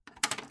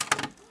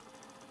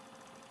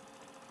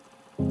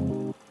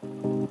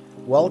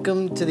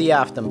Welcome to the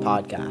Afton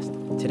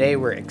Podcast. Today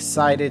we're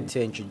excited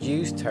to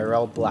introduce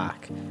Tyrell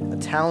Black, a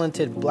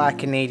talented Black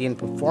Canadian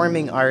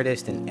performing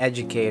artist and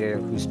educator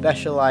who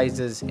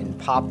specializes in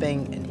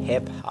popping and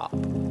hip-hop.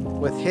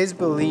 With his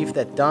belief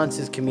that dance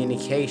is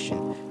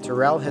communication,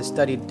 Tyrell has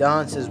studied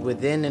dances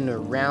within and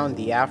around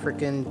the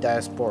African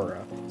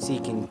diaspora,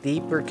 seeking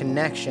deeper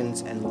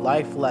connections and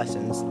life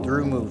lessons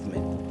through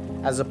movement.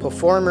 As a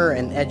performer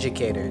and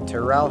educator,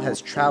 Tyrell has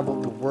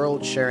traveled the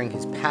world sharing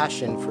his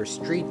passion for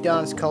street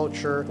dance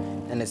culture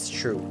and its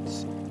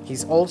truths.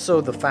 He's also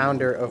the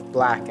founder of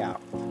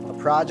BLVCKOUT,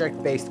 a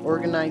project-based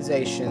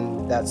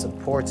organization that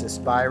supports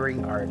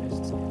aspiring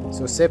artists.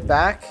 So sit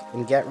back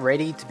and get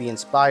ready to be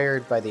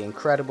inspired by the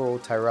incredible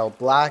Tyrell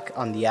Black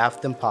on the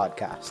Afton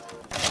Podcast.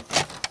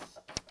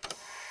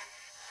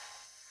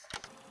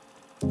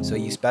 So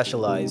you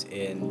specialize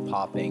in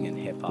popping and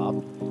hip-hop,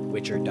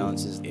 which are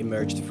dances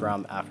emerged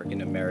from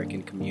African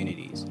American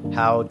communities.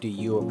 How do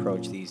you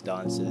approach these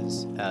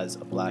dances as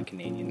a Black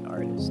Canadian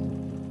artist?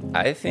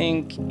 I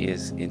think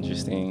is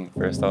interesting,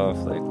 first off,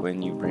 like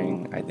when you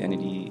bring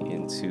identity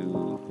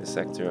into the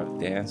sector of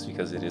dance,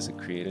 because it is a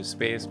creative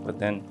space, but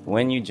then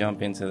when you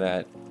jump into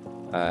that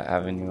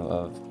avenue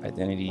of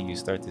identity, you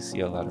start to see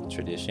a lot of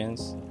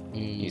traditions.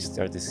 You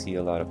start to see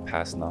a lot of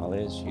past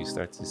knowledge. You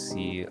start to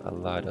see a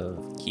lot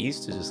of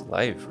keys to just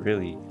life,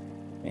 really.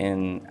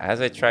 And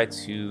as I try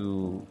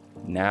to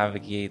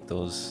navigate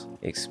those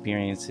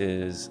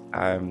experiences,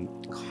 I'm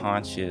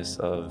conscious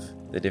of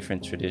the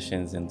different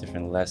traditions and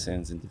different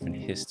lessons and different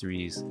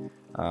histories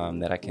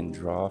that I can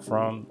draw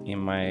from in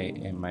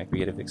my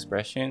creative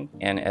expression,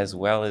 and as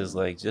well as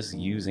like just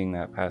using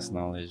that past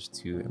knowledge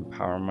to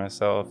empower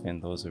myself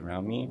and those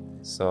around me.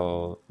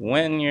 So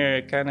when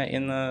you're kind of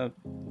in the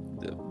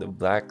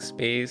Black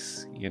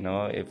space, you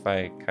know, if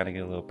I kind of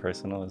get a little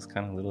personal, it's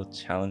kind of a little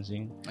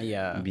challenging.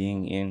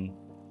 Being in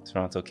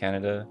Toronto,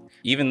 Canada,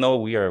 even though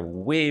we are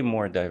way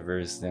more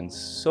diverse than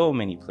so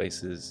many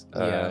places.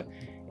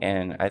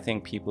 And I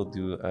think people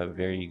do a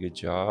very good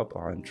job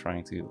on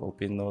trying to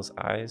open those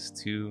eyes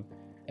to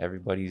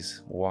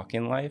everybody's walk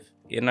in life.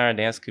 In our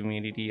dance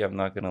community, I'm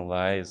not gonna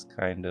lie, is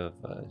kind of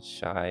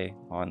shy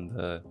on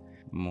the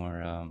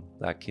more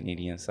Black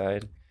Canadian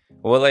side.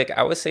 Well, like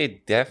I would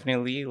say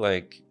definitely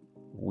like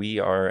we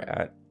are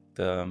at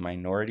the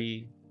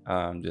minority,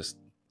 just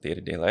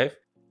day-to-day life.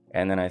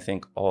 And then I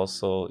think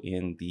also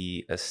in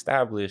the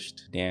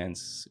established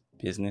dance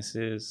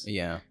businesses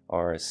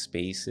or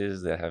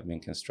spaces that have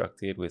been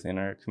constructed within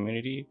our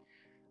community,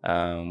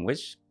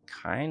 which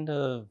kind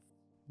of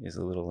is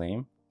a little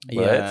lame.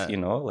 But, you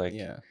know, like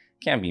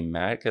can't be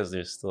mad because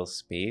there's still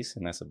space,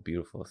 and that's a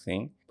beautiful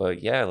thing.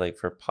 But yeah, like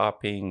for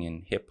popping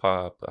and hip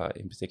hop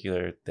in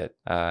particular, that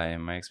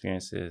in my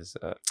experiences,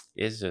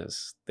 it's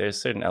just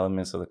there's certain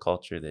elements of the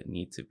culture that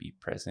need to be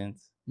present.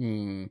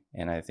 And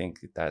I think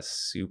that's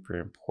super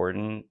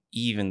important,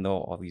 even though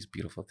all these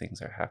beautiful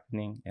things are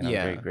happening, and I'm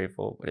very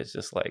grateful. But it's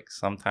just like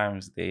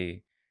sometimes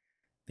they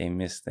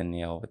miss the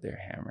nail with their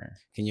hammer.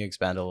 Can you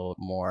expand a little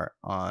more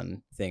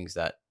on things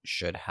that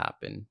should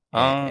happen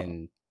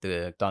in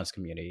the dance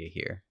community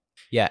here?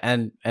 Yeah,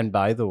 and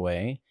by the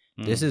way,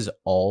 this is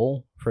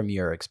all from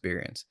your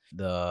experience.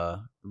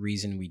 The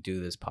reason we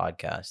do this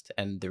podcast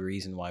and the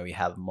reason why we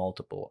have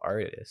multiple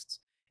artists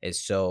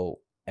is so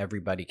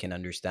everybody can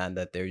understand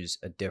that there's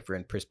a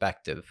different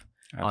perspective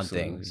on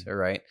things,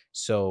 right?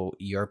 So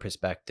your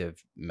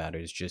perspective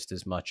matters just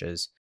as much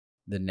as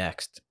the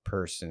next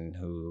person,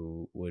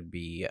 who would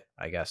be,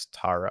 I guess,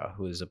 Tara,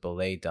 who is a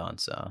ballet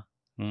dancer,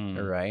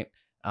 right?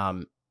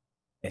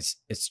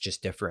 It's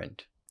just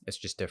different. It's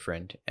just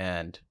different,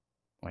 and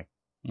like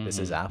this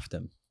is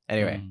Afton.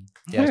 Anyway,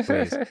 yes,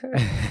 please.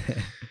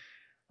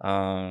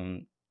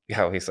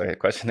 Yeah, wait, sorry,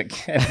 question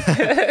again.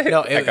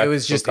 No, it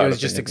was just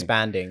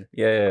expanding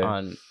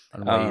on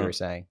what you were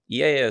saying.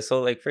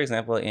 So like, for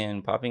example,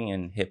 in popping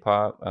and hip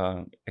hop,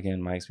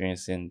 again, my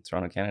experience in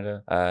Toronto,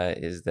 Canada,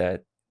 is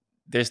that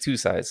there's two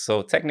sides.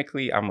 So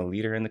technically I'm a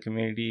leader in the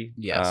community.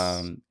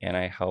 And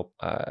I help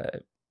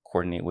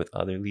coordinate with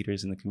other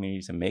leaders in the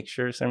community to make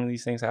sure some of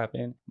these things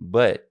happen.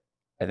 But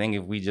I think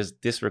if we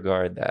just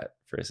disregard that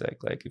for a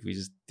sec, like if we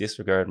just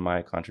disregard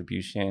my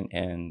contribution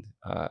and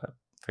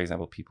for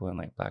example, people in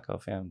like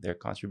BLVCKOUT fam, their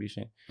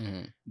contribution,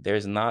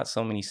 there's not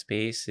so many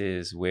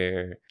spaces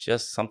where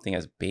just something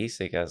as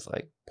basic as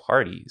like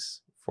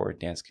parties for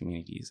dance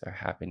communities are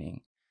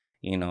happening.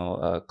 You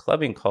know,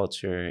 clubbing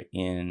culture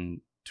in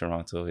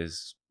Toronto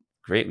is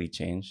greatly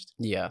changed.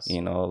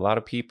 You know, a lot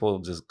of people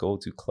just go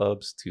to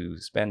clubs to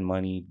spend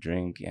money,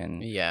 drink,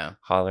 and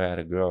holler at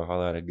a girl,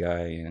 holler at a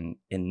guy, and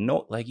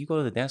no, like you go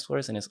to the dance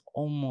floors and it's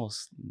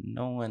almost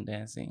no one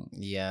dancing.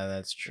 Yeah,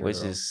 that's true.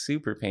 Which is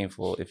super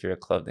painful if you're a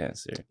club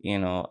dancer. You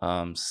know,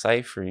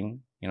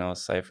 ciphering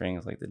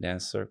is like the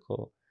dance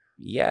circle.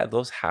 Yeah,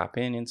 those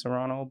happen in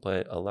Toronto,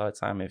 but a lot of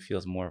time it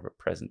feels more of a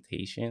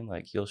presentation.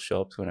 Like you'll show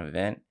up to an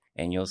event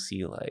and you'll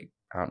see like,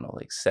 I don't know,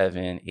 like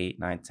 7, 8,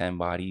 9, 10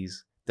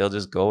 bodies. They'll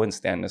just go and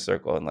stand in a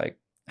circle and like,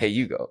 hey,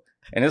 you go.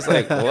 And it's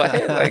like, what?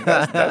 Like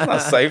that's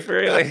not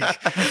cypher. Like,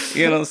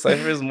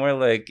 cypher is more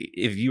like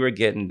if you were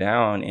getting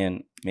down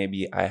and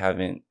maybe I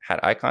haven't had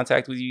eye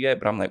contact with you yet,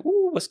 but I'm like,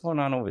 ooh, what's going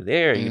on over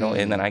there?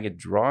 And then I get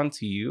drawn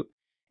to you.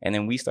 And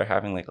then we start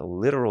having like a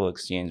literal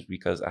exchange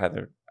because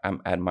either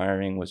I'm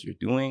admiring what you're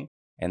doing,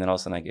 and then all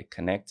of a sudden I get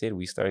connected.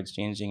 We start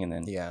exchanging, and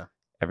then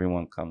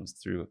everyone comes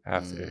through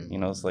after.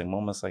 It's like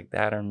moments like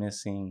that are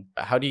missing.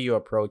 How do you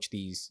approach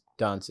these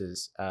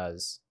dances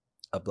as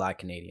a Black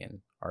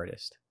Canadian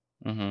artist?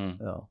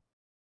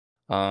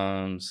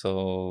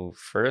 So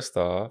first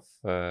off,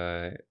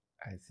 I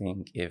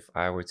think if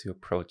I were to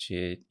approach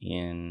it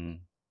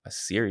in a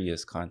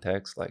serious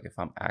context, like if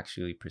I'm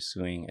actually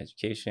pursuing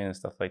education and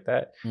stuff like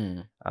that,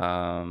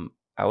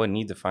 I would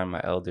need to find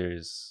my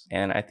elders.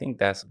 And I think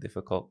that's a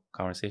difficult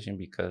conversation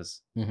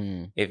because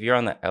if you're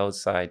on the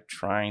outside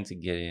trying to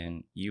get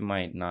in, you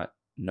might not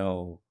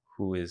know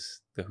who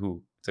is the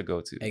who to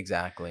go to.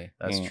 Exactly.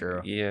 That's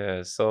true.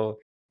 Yeah. So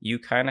you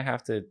kind of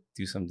have to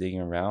do some digging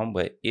around.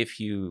 But if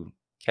you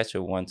catch a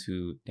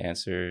 1-2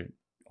 dancer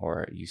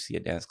or you see a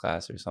dance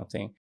class or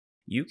something,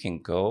 you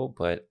can go.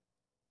 But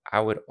I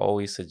would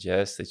always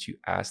suggest that you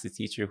ask the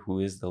teacher who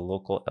is the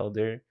local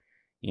elder,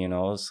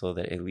 so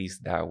that at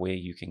least that way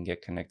you can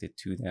get connected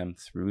to them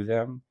through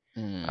them.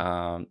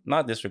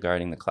 Not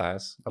disregarding the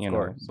class, of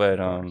course, but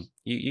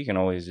you can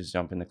always just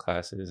jump into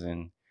classes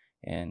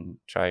and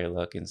try your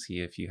luck and see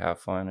if you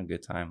have fun, a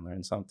good time,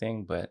 learn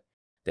something. But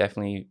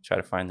definitely try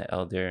to find the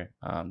elder,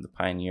 the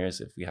pioneers,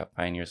 if we have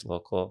pioneers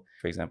local.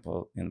 For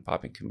example, in the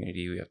popping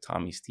community, we have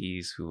Tommy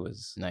Stees, who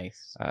was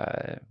nice,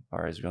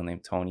 or his real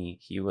name, Tony.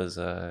 He was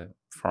a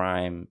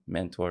prime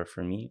mentor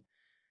for me.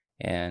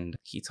 And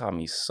he taught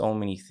me so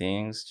many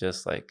things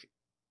just like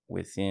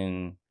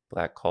within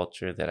Black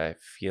culture that I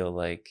feel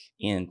like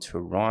in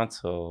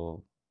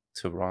Toronto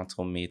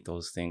made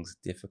those things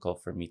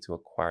difficult for me to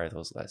acquire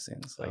those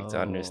lessons, like to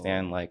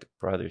understand like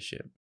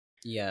brothership.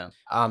 Yeah.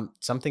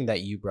 Something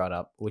that you brought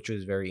up, which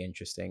was very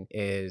interesting,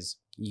 is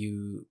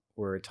you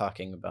were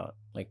talking about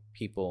like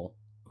people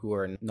who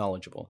are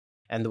knowledgeable,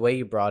 and the way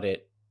you brought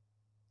it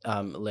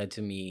led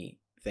to me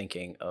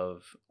thinking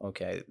of,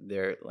 okay,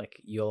 they're like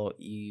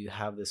you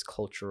have this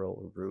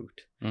cultural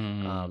root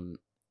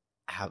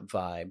have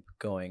vibe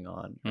going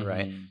on,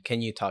 right?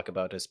 Can you talk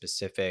about a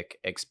specific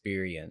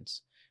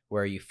experience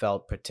where you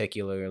felt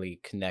particularly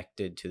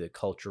connected to the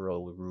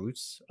cultural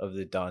roots of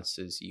the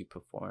dances you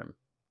perform?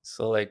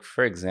 So like,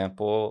 for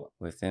example,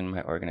 within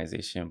my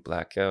organization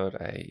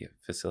Blackout, I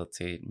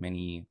facilitate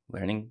many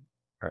learning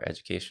or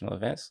educational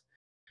events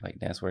like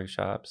dance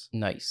workshops.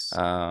 Nice.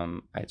 I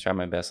try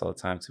my best all the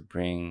time to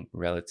bring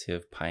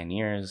relative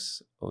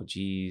pioneers,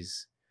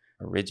 OGs,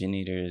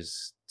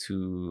 originators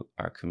to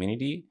our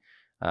community,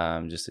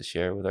 just to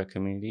share with our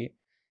community.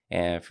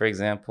 And for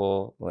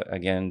example,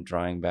 again,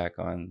 drawing back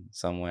on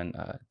someone,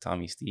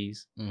 Tommy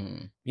Stees,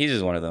 he's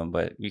just one of them.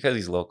 But because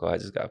he's local, I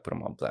just got to put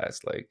him on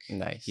blast. Like,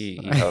 nice. He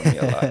helped me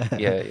a lot.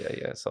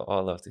 Yeah. So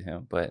all love to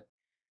him. But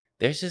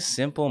there's just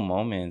simple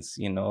moments,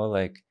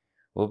 like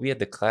we'll be at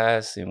the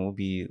class and we'll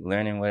be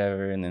learning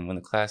whatever. And then when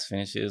the class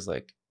finishes,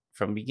 like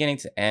from beginning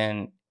to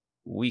end,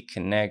 we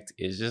connect.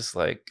 It's just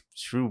like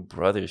true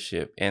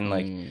brothership. And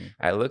like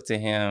I look to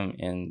him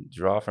and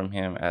draw from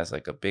him as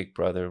like a big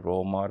brother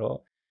role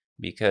model,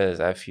 because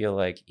I feel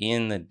like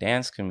in the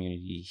dance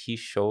community, he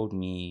showed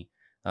me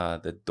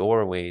the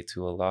doorway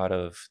to a lot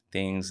of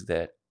things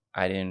that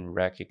I didn't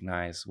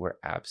recognize were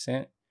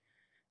absent.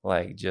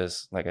 Like,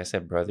 just like I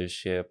said,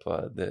 brothership,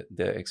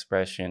 the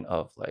expression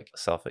of like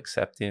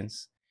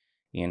self-acceptance,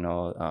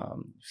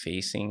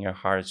 facing your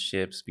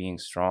hardships, being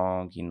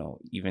strong,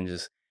 even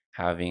just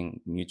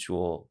having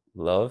mutual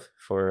love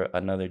for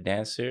another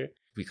dancer.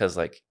 Because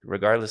like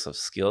regardless of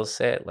skill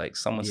set, like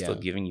someone's still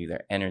giving you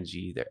their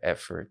energy, their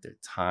effort, their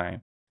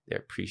time, their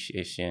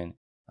appreciation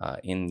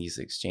in these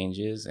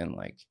exchanges. And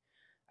like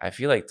I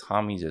feel like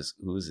Tommy just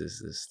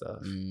oozes this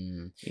stuff.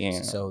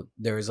 So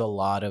there's a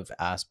lot of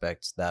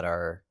aspects that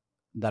are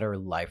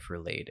life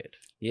related.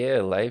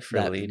 Yeah, life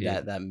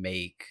related that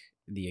make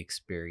the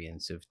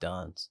experience of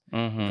dance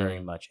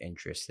very much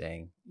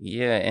interesting.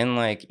 Yeah, and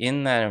like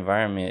in that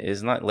environment,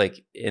 it's not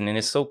like, and then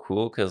it's so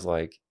cool because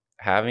like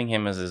having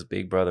him as this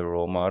big brother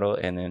role model,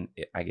 and then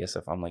I guess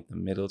if I'm like the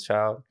middle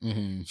child,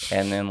 and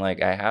then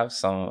like I have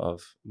some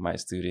of my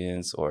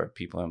students or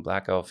people in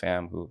Blackout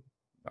fam who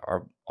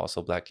are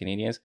also Black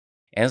Canadians,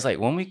 and it's like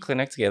when we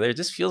connect together, it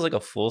just feels like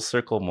a full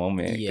circle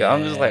moment. Yeah.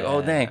 I'm just like,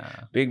 oh dang,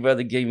 big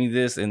brother gave me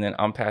this, and then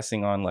I'm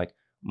passing on like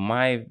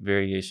my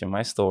variation,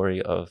 my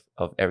story of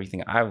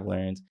everything I've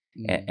learned.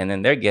 And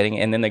then they're getting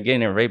it, and then they're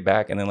getting it right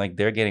back, and then like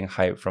they're getting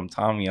hype from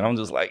Tommy, and I'm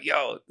just like,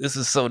 yo, this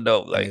is so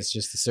dope. Like, and it's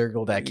just the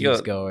circle that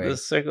keeps going. The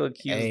circle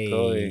keeps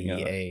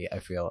going. I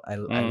feel I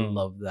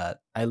love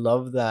that. I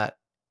love that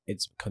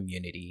it's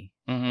community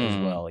as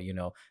well.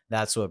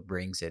 That's what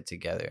brings it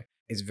together.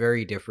 It's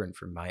very different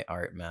from my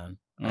art, man.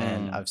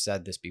 And I've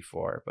said this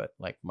before, but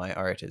like my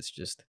art is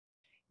just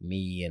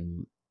me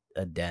in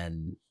a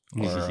den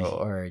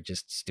or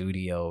just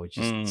studio,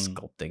 just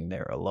sculpting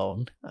there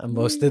alone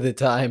most of the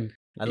time.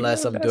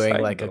 unless Yeah, I'm that's doing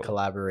hype like a though.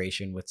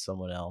 collaboration with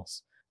someone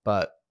else.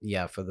 But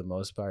yeah, for the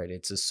most part,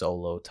 it's a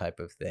solo type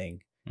of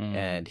thing. Mm,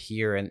 And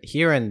here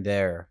and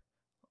there,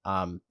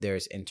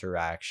 there's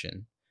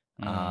interaction.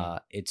 mm,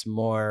 It's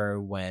more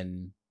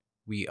when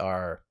we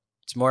are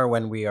it's more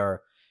when we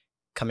are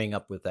coming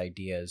up with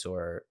ideas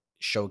or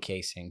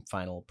showcasing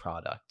final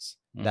products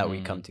that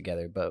we come mm,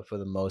 together. But for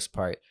the most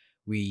part,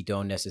 we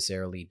don't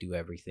necessarily do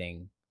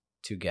everything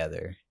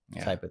together,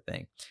 yeah. type of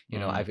thing.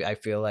 Mm, I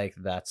feel like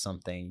that's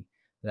something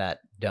that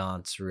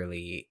dance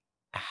really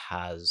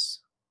has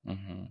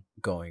mm-hmm,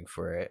 going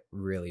for it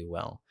really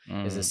well,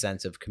 is a mm,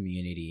 sense of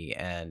community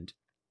and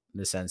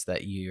the sense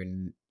that you're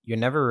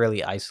never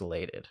really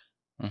isolated.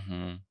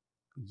 mm-hmm.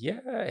 Yeah,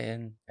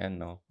 and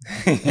no.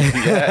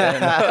 Yeah,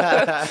 and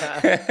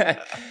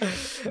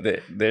no.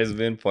 There's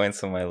been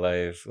points in my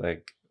life,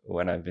 like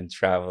when I've been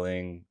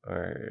traveling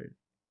or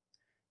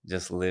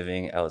just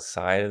living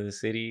outside of the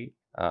city,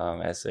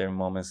 at certain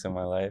moments in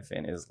my life,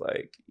 and it's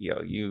like,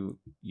 yo, you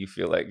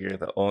feel like you're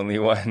the only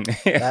one.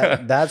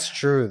 Yeah. That's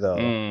true though.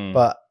 Mm,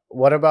 But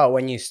what about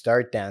when you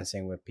start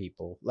dancing with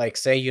people? Like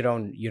say you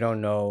don't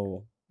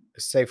know,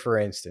 say for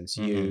instance,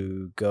 mm-hmm,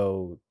 you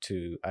go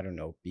to, I don't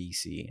know,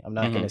 BC. I'm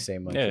not going to mm-hmm. say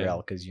Yeah.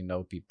 Montreal cuz you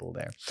know people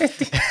there.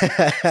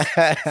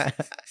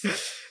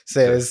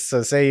 So Sure.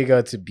 so say you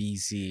go to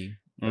BC,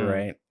 Mm,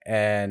 right?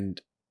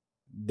 And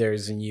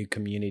there's a new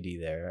community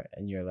there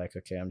and you're like,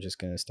 okay, I'm just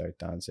going to start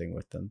dancing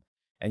with them.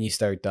 And you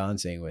start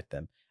dancing with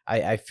them.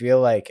 I feel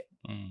like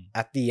mm,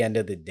 at the end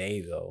of the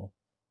day though,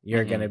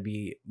 you're mm-hmm, gonna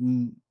be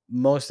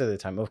most of the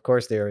time, of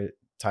course there are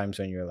times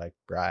when you're like,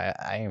 bro,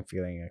 I am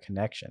feeling a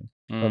connection,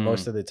 but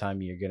most mm, of the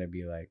time you're gonna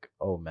be like,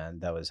 oh man,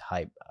 that was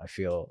hype, I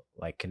feel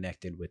like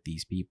connected with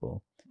these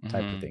people,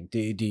 type of mm-hmm. thing.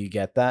 Do you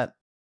get that?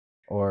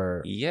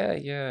 Or Yeah,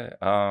 yeah.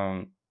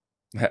 I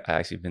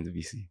actually been to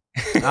BC.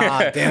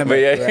 ah, damn But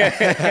it, bro.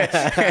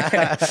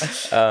 yeah.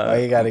 Why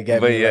you gotta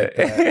get But me yeah. like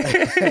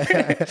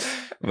that?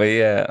 But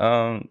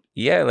yeah,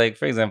 yeah, like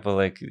for example,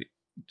 like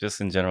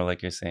just in general,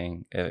 like you're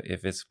saying,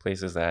 if it's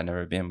places that I've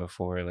never been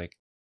before, like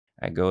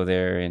I go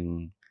there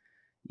and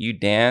you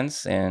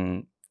dance,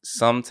 and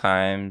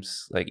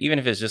sometimes like even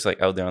if it's just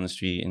like out there on the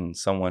street and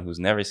someone who's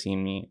never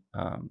seen me,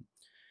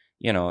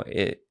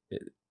 it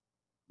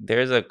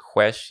there's a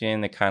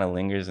question that kind of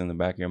lingers in the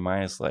back of your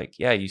mind. It's like,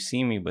 yeah, you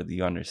see me, but do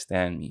you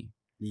understand me?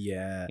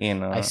 Yeah, You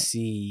I know?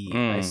 see, I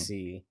Mm,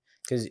 see.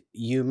 Because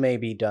you may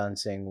be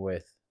dancing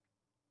with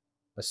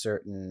a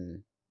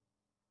certain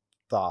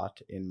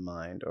thought in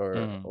mind, or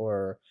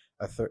mm,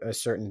 a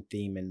certain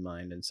theme in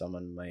mind, and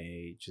someone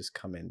may just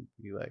come in and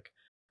be like,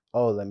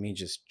 oh, let me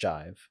just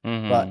jive.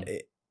 But mm-hmm.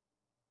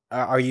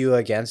 are you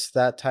against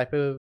that type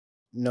of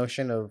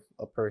notion of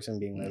a person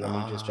being like, let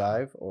me just Nah,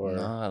 jive? Or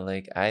nah.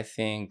 Like I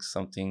think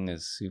something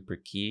that's super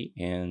key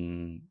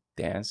in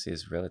dance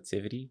is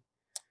relativity.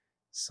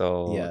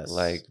 So yes.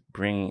 like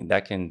bring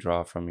that can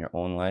draw from your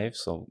own life.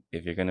 So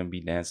if you're gonna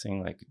be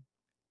dancing, like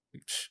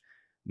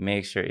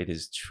make sure it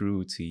is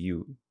true to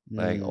you.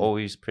 Like Mm,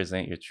 always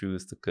present your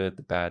truth, the good,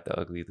 the bad, the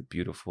ugly, the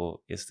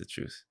beautiful. It's the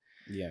truth.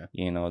 yeah.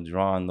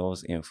 Draw on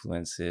those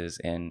influences.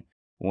 And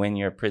when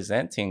you're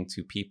presenting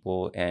to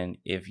people, and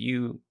if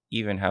you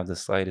even have the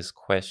slightest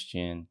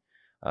question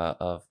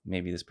of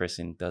maybe this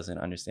person doesn't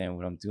understand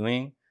what I'm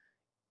doing,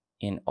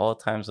 in all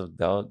times of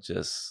doubt,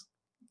 just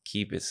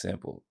keep it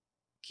simple.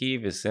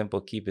 Keep it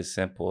simple, keep it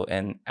simple.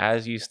 And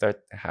as you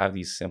start to have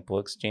these simple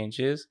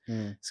exchanges,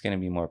 Mm, it's going to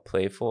be more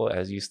playful.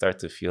 As you start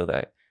to feel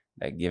that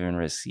give and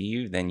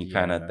receive, then you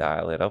kind of yeah.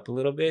 dial it up a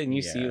little bit and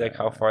you see like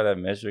how Yeah. far that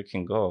measure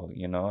can go.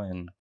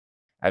 And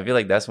I feel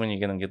like that's when you're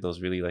gonna get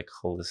those really like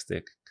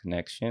holistic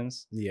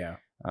connections, Yeah.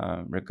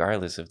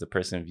 regardless if the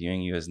person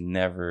viewing you has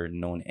never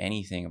known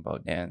anything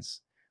about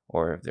dance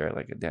or if they're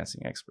like a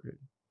dancing expert.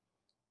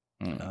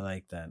 I Mm,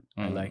 like that.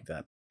 I mm, like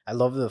that. I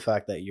love the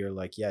fact that you're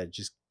like, yeah,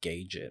 just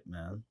gauge it,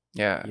 man.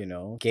 yeah.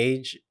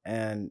 Gauge,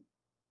 and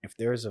if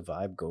there's a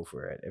vibe, go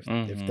for it. If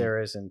Mm-hmm. there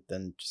isn't,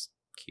 then just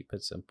keep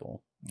it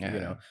simple.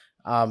 Yeah.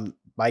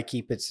 By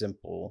keep it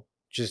simple,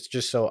 just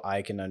so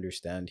I can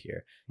understand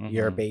here,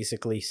 you're Mm-hmm.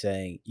 basically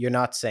saying, you're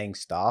not saying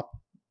stop,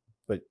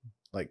 but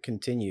like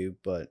continue,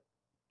 but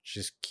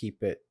just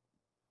keep it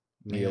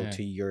real Yeah.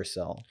 to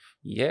yourself,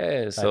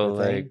 Yeah. type So of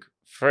thing. like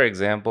for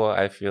example,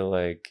 I feel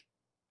like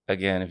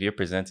again, if you're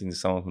presenting to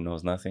someone who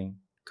knows nothing,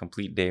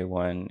 complete day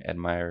one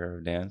admirer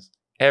of dance,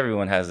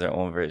 everyone has their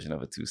own version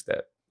of a two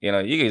step. You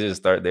can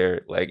just start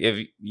there. Like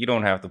if you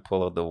don't have to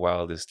pull out the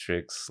wildest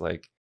tricks,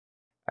 like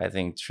I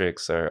think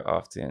tricks are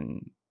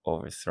often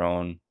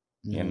overthrown.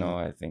 Hmm.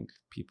 I think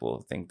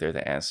people think they're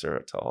the answer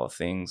to all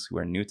things who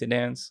are new to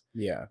dance.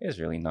 Yeah. It's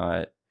really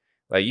not.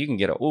 Like you can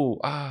get a ooh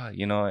ah,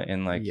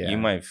 and like you Yeah.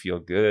 might feel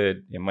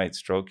good. It might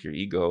stroke your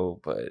ego,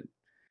 but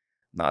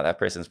nah, that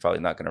person's probably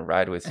not gonna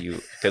ride with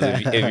you because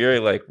if you're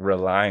like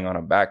relying on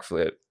a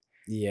backflip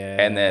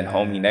and then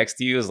homie Yeah. next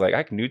to you is like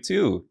I can do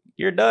too,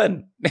 you're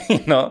done.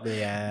 you know. But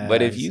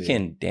Yeah, I if you see.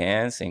 can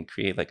dance and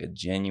create like a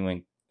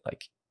genuine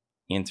like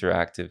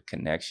interactive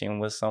connection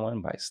with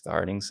someone by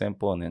starting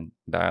simple and then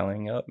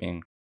dialing up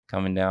and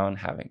coming down,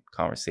 having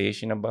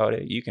conversation about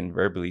it. You can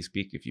verbally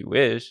speak if you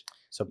wish.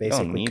 So You don't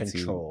basically need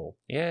control.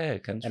 Yeah,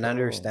 And control.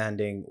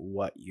 understanding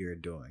what you're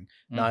doing.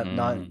 Not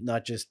Mhm.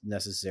 not just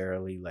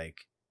necessarily like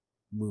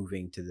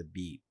moving to the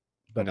beat,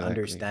 but Exactly.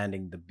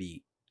 understanding the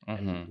beat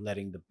and Mhm.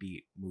 letting the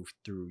beat move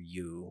through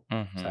you,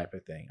 Mhm. type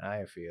of thing.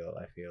 I feel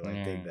I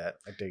dig Yeah. that.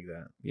 I dig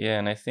that. Yeah,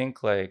 and I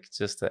think like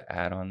just to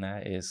add on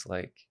that is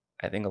like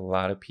I think a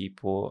lot of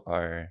people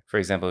are, for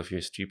example, if you're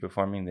street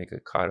performing, they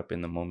get caught up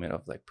in the moment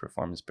of like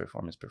performance,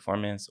 performance,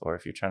 performance, or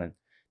if you're trying to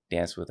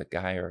dance with a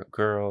guy or a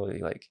girl,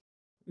 like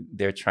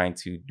they're trying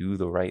to do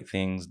the right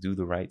things, do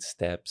the right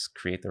steps,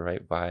 create the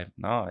right vibe.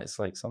 No, it's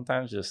like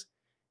sometimes just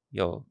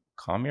yo,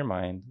 calm your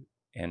mind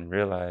and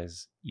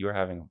realize you're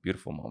having a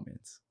beautiful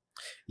moment.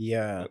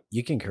 Yeah,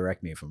 you can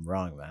correct me if I'm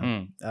wrong,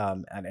 man.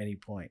 Mm. At any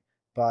point,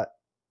 but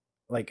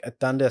like at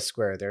Dundas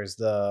Square, there's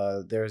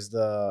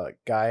the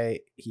guy,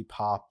 he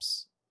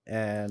pops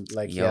and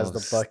like he has Yo,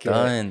 the bucket.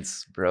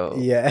 stunts, bro.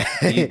 Yeah,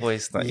 B-boy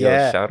stunt. Yo,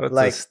 yeah, shout out to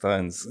like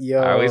stunts.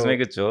 I always make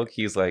yo, a joke.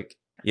 He's like,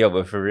 yo,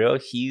 but for real,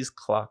 he's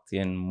clocked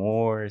in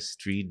more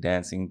street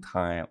dancing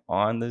time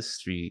on the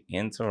street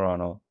in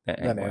Toronto than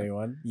than anyone.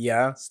 anyone.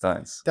 Yeah,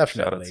 Stunts. Shout out to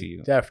definitely,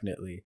 you.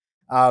 definitely.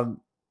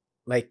 Um,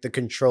 like the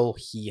control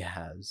he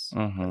has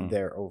Mm-hmm.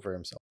 there over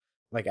himself.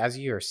 Like as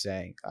you were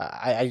saying,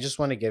 I just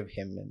want to give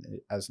him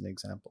as an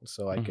example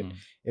so I could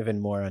Mm-hmm. even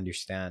more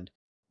understand.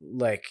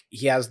 Like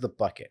he has the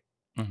bucket.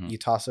 Mm-hmm. You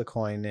toss a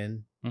coin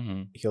in,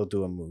 Mm-hmm. he'll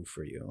do a move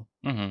for you,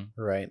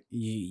 Mm-hmm. right?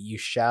 You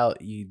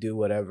shout, you do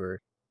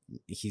whatever,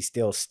 he's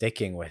still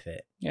sticking with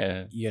it.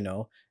 Yeah. You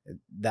know,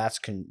 that's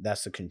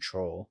the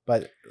control.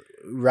 But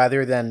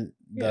rather than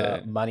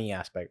the Yeah. money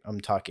aspect, I'm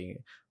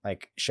talking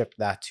like shift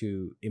that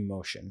to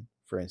emotion,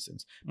 for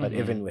instance. But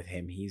even Mm-hmm. with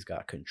him, he's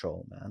got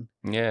control, man.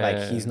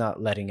 Like he's Yeah.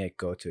 not letting it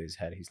go to his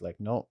head. He's like,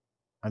 no,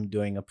 I'm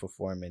doing a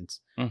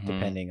performance Mm-hmm.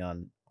 depending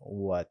on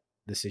what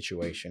the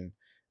situation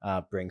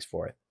brings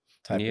forth,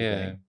 type of Yeah.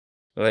 thing.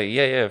 Like,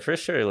 yeah, for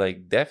sure.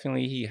 Like,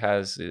 definitely he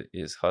has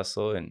his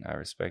hustle, and I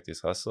respect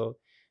his hustle.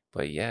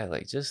 But yeah,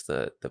 like just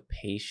the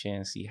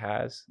patience he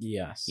has,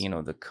 Yes.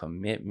 the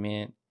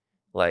commitment.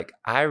 Like,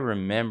 I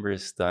remember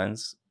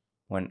stunts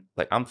when,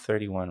 like, I'm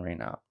 31 right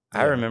now.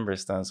 I Yeah. remember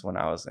stunts when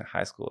I was in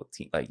high school,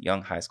 like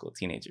young high school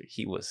teenager.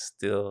 He was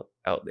still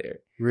out there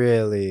and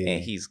Really.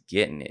 he's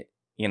getting it.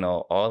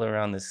 All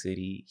around the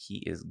city,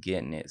 he is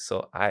getting it.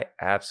 So I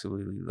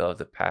absolutely love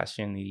the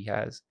passion that he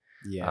has.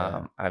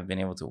 Yeah. I've been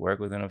able to work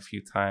with him a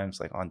few times,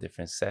 like on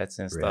different sets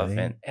and stuff.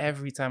 Really? And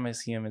every time I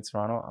see him in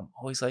Toronto, I'm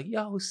always like,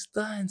 "Yo,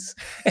 stunts!"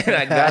 And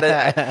I got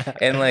it.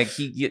 And like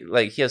he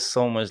has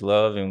so much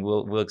love, and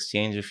we'll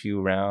exchange a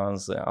few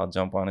rounds. I'll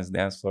jump on his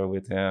dance floor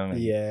with him and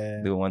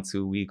Yeah. do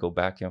 1-2 week, go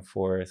back and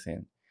forth,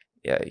 and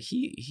yeah,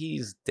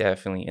 he's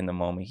definitely in the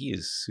moment. He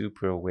is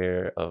super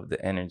aware of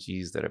the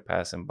energies that are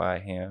passing by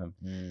him,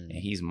 and Mm.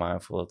 he's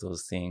mindful of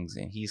those things,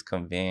 and he's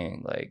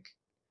conveying like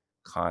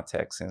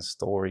context and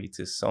story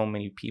to so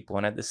many people.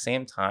 And at the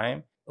same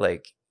time,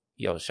 like,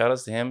 yo, shout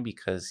outs to him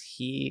because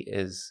he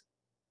is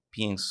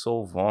being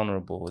so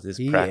vulnerable with his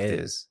He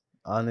practice. is.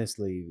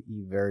 Honestly,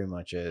 he very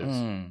much is.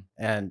 Mm,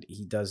 And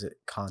he does it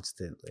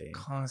constantly.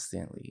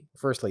 constantly.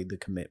 Firstly, the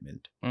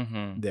commitment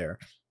Mm-hmm. there.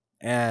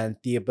 And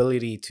the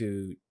ability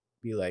to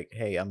be like,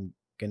 hey, I'm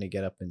going to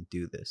get up and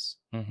do this.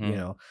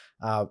 Mm-hmm.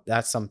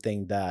 That's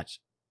something that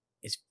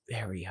is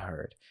very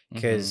hard.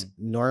 Because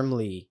Mm-hmm.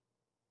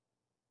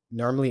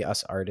 normally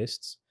us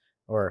artists,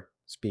 or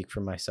speak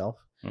for myself,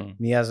 Mm,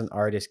 me as an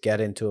artist, get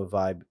into a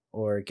vibe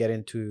or get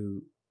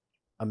into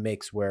a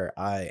mix where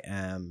I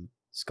am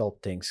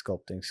sculpting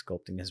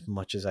as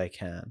much as I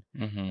can,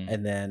 mm-hmm.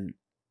 and then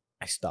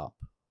I stop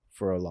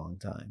for a long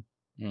time.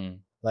 Mm,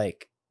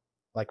 Like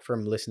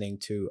from listening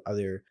to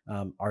other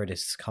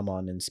artists come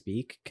on and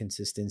speak,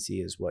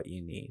 consistency is what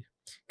you need.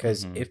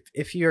 Because mm-hmm.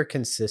 if you're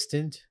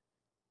consistent,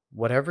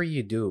 whatever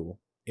you do,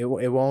 it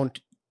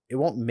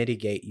won't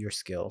mitigate your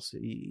skills.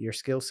 Your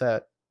skill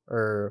set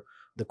or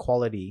the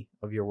quality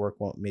of your work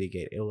won't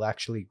mitigate. It'll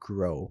actually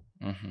grow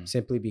Mm-hmm.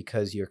 simply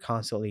because you're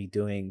constantly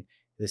doing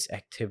this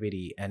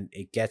activity and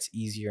it gets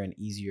easier and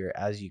easier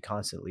as you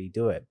constantly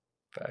do it.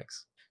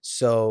 Facts.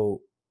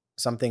 So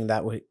something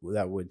that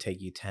would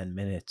take you 10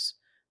 minutes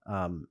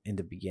in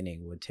the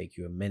beginning would take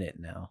you a minute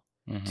now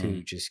Mm-hmm.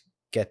 to just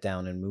get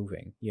down and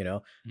moving.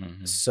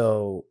 Mm-hmm.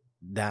 So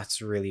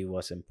that's really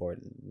what's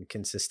important.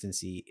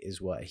 Consistency is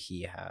what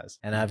he has,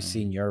 and I've Mm-hmm.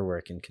 seen your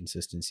work, and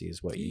consistency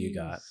is what you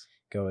got Jeez.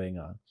 going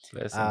on.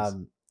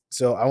 Blessings.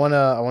 So I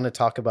want to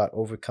talk about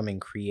overcoming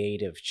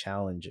creative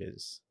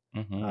challenges.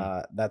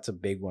 Mm-hmm. That's a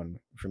big one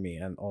for me,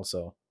 and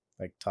also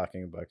like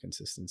talking about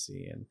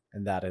consistency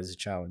and that is a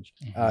challenge.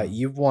 Mm-hmm.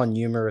 You've won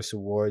numerous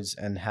awards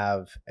and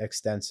have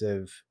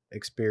extensive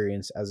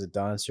experience as a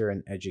dancer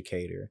and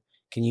educator.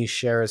 Can you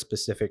share a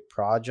specific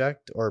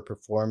project or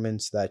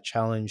performance that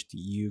challenged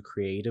you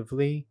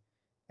creatively,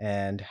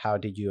 and how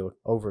did you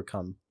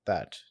overcome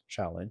that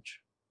challenge?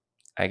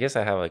 I guess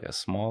I have like a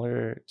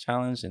smaller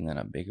challenge and then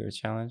a bigger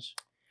challenge.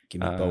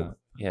 Give me both.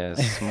 Yeah,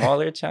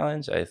 smaller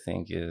challenge I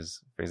think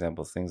is, for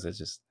example, things that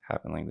just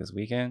happened like this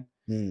weekend.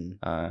 Mm.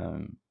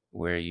 Um,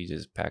 where you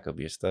just pack up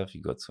your stuff,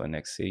 you go to a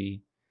next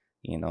city,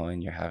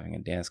 and you're having a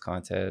dance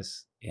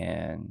contest,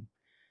 and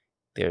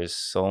there's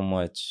so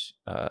much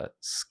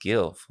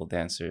skillful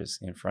dancers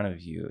in front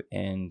of you,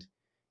 and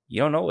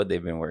you don't know what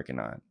they've been working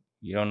on.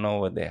 You don't know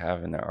what they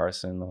have in their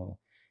arsenal,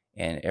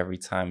 and every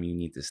time you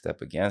need to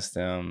step against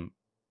them,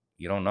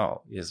 you don't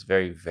know. It's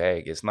very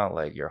vague. It's not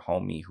like your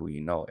homie who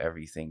you know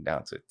everything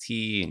down to a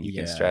T and you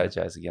can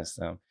strategize against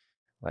them.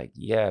 Like,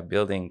 yeah,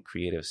 building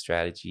creative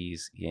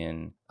strategies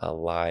in a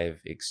live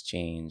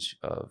exchange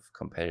of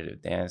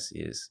competitive dance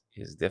is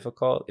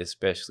difficult,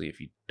 especially if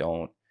you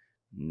don't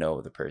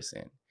know the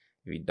person.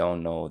 If you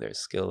don't know their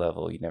skill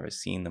level, you've never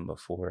seen them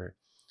before.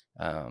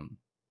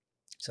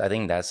 So I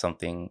think that's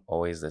something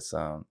always that's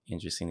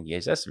interesting to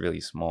gauge. That's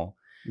really small.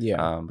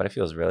 Yeah. But I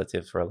feel it's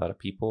relative for a lot of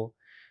people.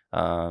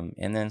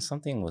 And then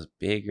something was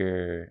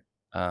bigger.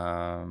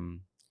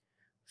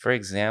 For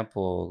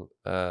example,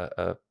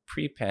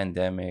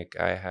 pre-pandemic,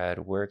 I had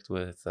worked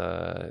with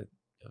a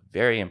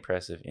very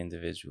impressive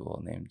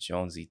individual named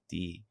Jonesy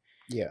D.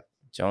 Yeah.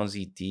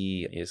 Jonesy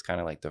D is kind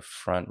of like the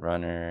front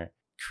runner,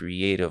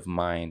 creative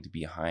mind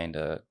behind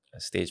a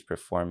stage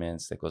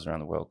performance that goes around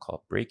the world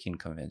called Breaking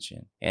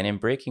Convention. And in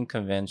Breaking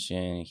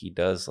Convention, he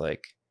does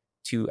like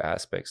two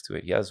aspects to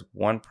it. He has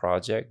one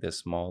project that's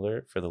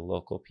smaller for the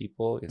local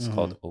people. It's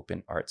called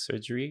Open Art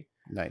Surgery.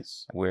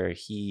 Nice. Where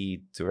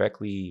he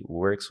directly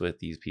works with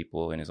these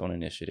people in his own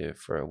initiative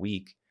for a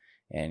week.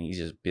 And he's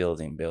just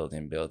building,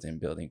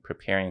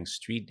 preparing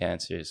street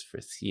dancers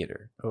for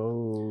theater.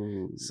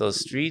 Oh. So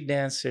street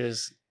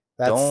dancers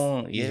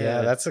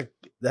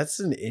that's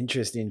an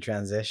interesting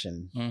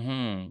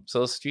transition.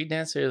 So street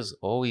dancers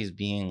always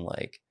being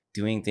like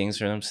doing things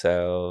for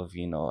themselves,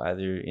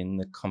 either in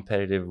the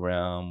competitive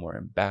realm or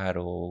in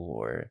battle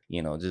or,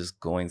 just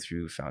going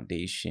through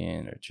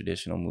foundation or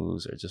traditional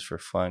moves or just for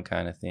fun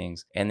kind of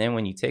things. And then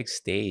when you take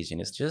stage,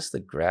 and it's just the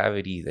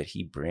gravity that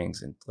he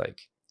brings, and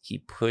like he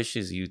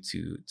pushes you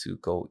to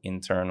go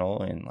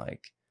internal and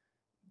like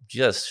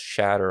just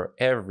shatter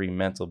every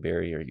mental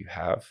barrier you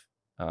have.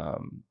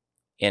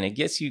 And it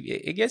gets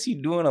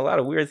you doing a lot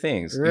of weird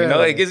things.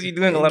 Really? It gets you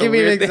doing a lot of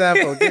weird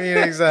things. Give me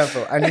an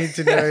example. I need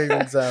to know an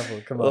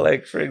example. Come on.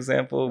 Like, for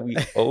example, we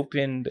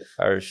opened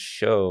our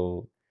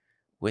show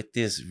with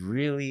this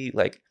really,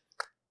 like,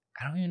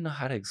 I don't even know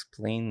how to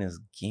explain this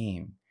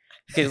game.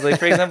 Because, like,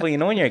 for example,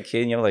 when you're a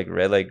kid and you have, like,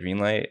 red light, green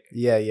light?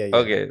 Yeah.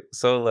 Okay,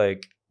 so,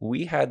 like,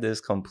 we had this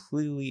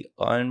completely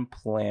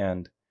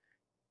unplanned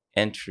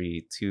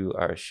entry to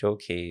our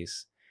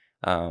showcase,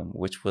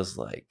 which was,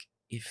 like,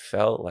 it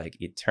felt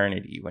like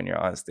eternity when you're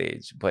on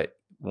stage. But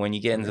when you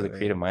get into the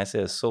creative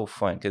mindset, it's so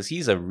fun because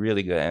he's a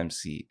really good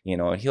MC,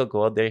 and he'll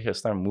go out there, he'll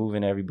start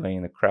moving everybody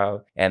in the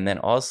crowd. And then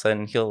all of a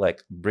sudden he'll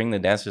like bring the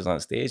dancers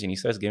on stage and he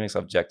starts giving us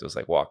objectives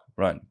like walk,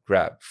 run,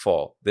 grab,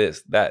 fall,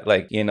 this, that,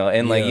 like,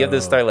 and like you have to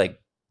start like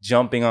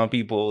jumping on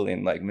people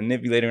and like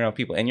manipulating around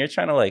people. And you're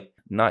trying to like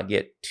not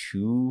get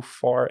too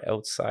far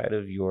outside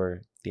of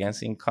your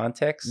dancing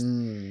context,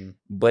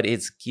 but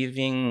it's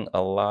giving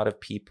a lot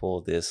of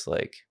people this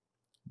like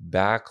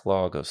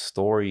backlog of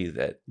story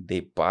that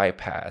they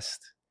bypassed,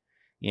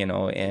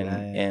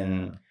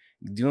 and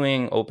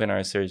doing open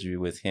art surgery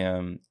with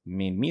him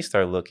made me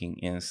start looking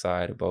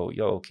inside about,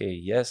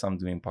 yes, I'm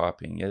doing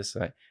popping, yes,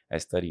 I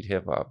studied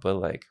hip-hop, but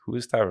like, who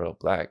is Tyrell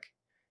Black,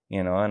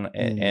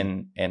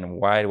 and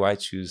why do I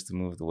choose to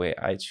move the way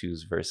I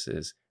choose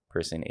versus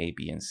person A,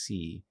 B, and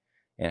C,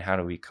 and how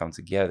do we come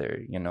together,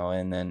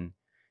 and then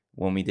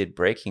when we did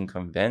Breaking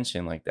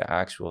Convention, like the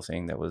actual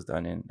thing that was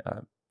done in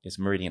it's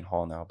Meridian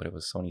Hall now, but it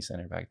was Sony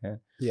Center back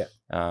then. Yeah.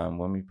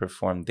 When we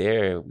performed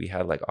there, we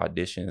had like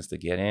auditions to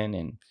get in,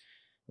 and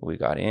we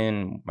got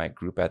in. My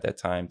group at that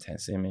time,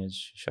 Tense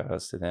Image, shout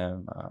outs to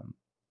them.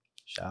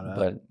 Shout out.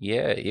 But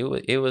yeah,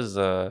 it was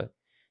a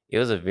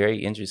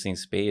very interesting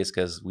space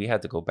because we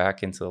had to go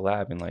back into the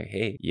lab and like,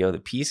 hey,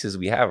 the pieces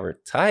we have are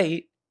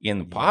tight in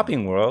the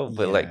popping world,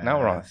 but like now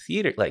we're on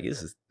theater. Like,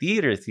 this is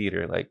theater,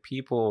 like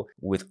people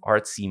with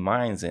artsy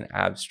minds and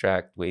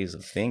abstract ways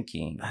of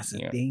thinking. That's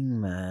the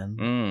thing,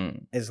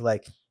 man. It's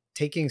like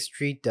taking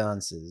street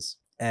dances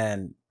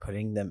and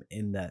putting them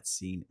in that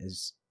scene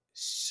is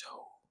so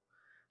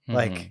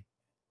like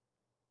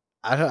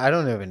I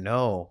don't even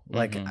know.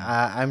 Like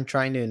I'm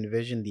trying to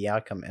envision the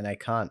outcome and I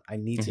can't. I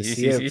need to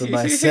see it for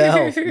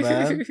myself,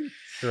 man.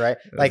 Right?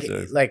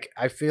 Like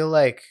I feel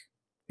like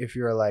if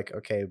you're like,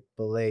 okay,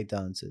 ballet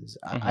dances,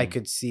 I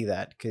could see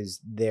that because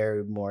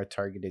they're more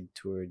targeted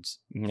towards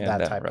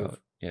that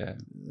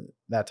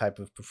type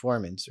of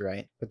performance,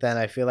 right? But then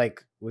I feel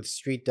like with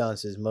street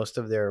dances, most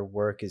of their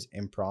work is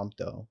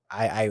impromptu.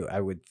 I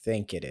would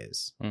think it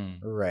is,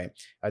 right?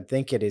 I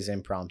think it is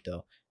impromptu.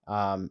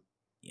 And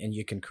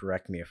you can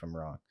correct me if I'm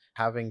wrong.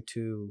 Having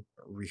to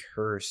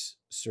rehearse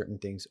certain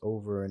things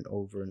over and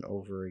over and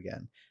over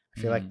again, I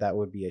feel like that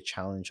would be a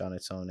challenge on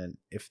its own. And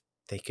if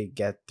they could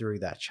get through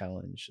that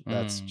challenge,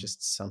 that's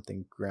just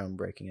something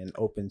groundbreaking and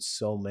opens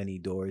so many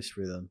doors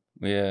for them.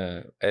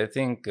 Yeah, I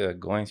think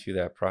going through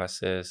that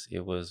process,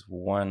 it was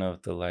one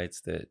of the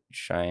lights that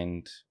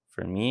shined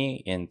for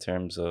me in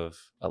terms of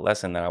a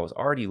lesson that I was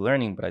already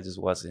learning, but I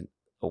just wasn't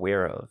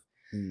aware of.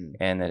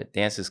 And that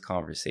dance is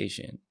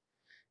conversation.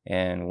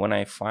 And when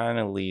I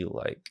finally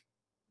like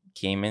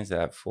came into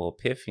that full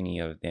epiphany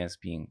of dance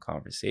being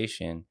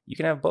conversation, you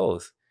can have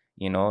both.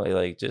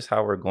 Like just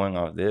how we're going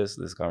off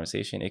this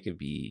conversation, it could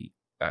be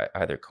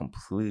either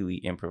completely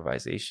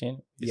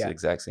improvisation. It's the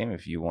exact same.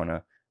 If you want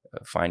to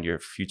find your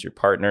future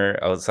partner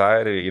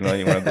outside, or you want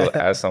to go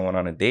ask someone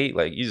on a date,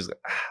 like you just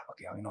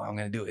okay, I'm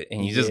gonna do it,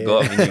 and you just go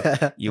up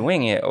and you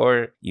wing it.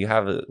 Or you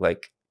have a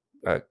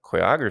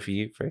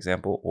choreography, for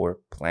example, or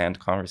planned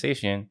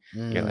conversation.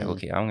 You're like,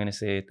 okay, I'm gonna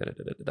say da da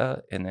da da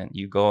da, and then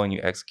you go and you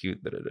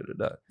execute da da da da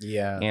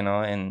da.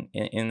 And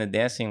in the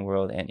dancing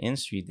world and in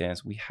street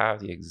dance, we have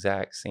the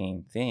exact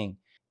same thing.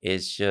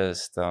 It's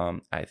just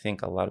I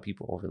think a lot of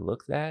people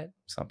overlook that.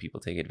 Some people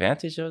take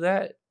advantage of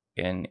that,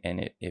 and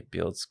it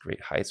builds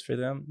great heights for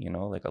them.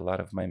 Like a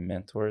lot of my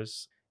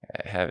mentors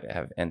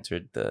have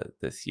entered the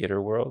theater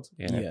world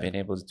and have been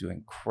able to do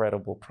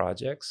incredible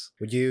projects.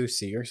 Would you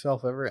see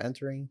yourself ever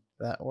entering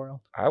that world?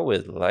 I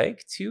would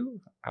like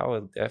to. I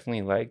would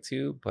definitely like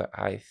to, but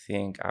I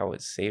think I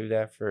would save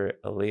that for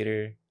a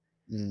later.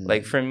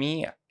 Like for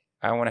me,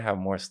 I want to have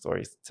more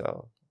stories to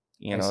tell.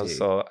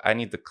 So I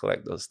need to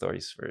collect those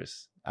stories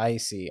first. I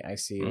see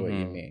what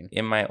you mean.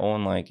 In my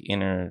own like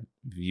inner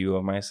view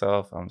of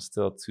myself, I'm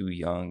still too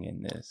young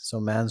in this.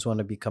 So mans want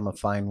to become a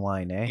fine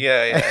wine, eh?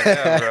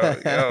 Yeah, bro.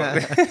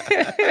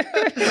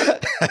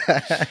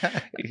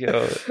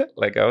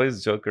 Like I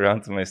always joke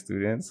around to my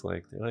students,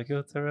 like they're like,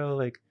 yo, Tyrell,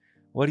 like,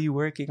 what are you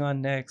working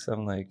on next?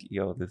 I'm like,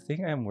 yo, the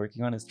thing I'm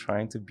working on is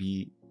trying to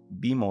be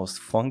the most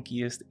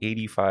funkiest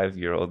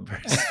 85-year-old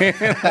person.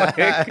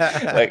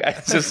 like I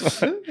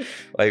just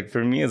like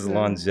for me it's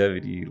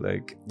longevity.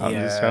 Like I'm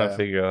just trying to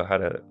figure out how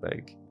to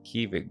like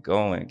keep it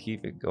going and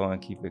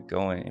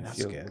That's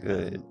feel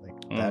good.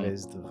 Like that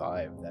is the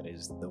vibe. That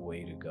is the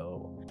way to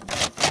go.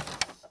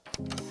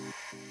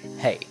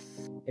 Hey,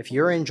 if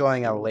you're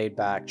enjoying our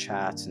laid-back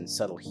chats and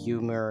subtle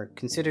humor,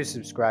 consider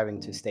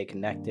subscribing to stay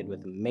connected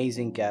with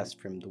amazing guests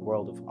from the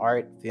world of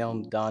art,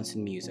 film, dance,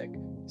 and music.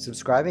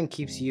 Subscribing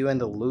keeps you in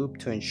the loop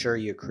to ensure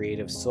your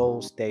creative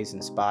soul stays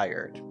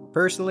inspired.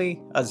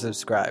 Personally, I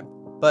subscribe,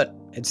 but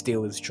it's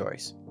dealer's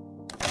choice.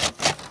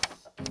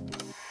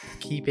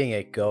 Keeping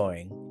it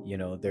going,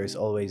 there's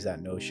always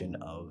that notion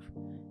of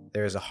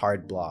there's a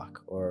hard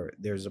block, or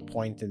there's a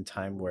point in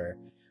time where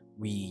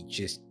we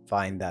just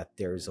find that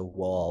there's a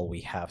wall we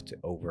have to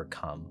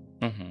overcome,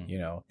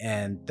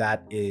 and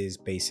that is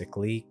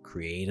basically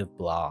creative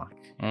block.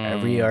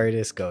 Every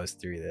artist goes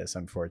through this,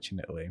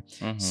 unfortunately.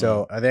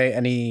 So are there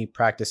any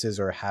practices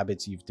or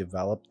habits you've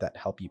developed that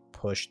help you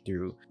push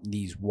through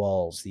these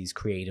walls, these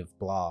creative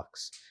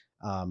blocks,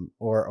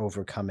 or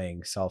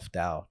overcoming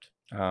self-doubt?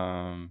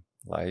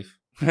 Life.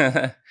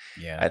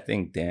 Yeah, I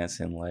think dance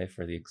and life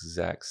are the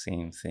exact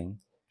same thing.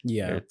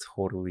 They're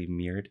totally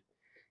mirrored.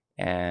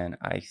 And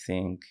I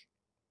think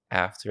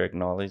after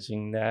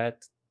acknowledging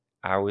that,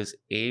 I was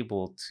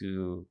able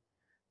to,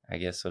 I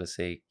guess, so to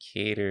say,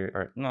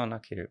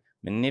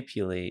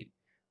 manipulate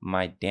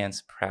my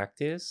dance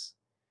practice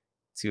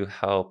to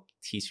help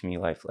teach me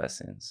life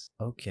lessons.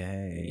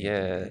 Okay.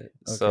 Yeah. Okay.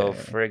 So,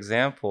 for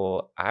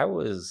example,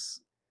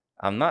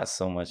 I'm not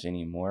so much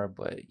anymore,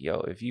 but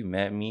if you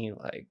met me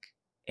like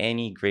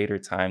any greater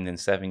time than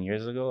 7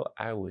 years ago,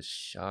 I was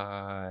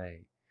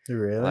shy.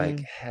 Really?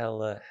 Like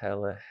hella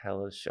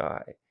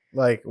shy.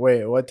 Like,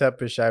 wait, what type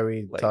of shy are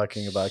we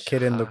talking about?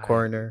 Kid in the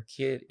corner?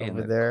 Kid in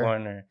the there,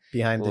 corner.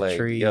 behind the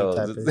tree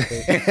type of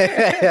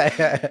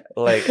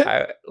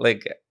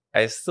thing?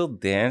 I still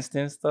danced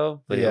and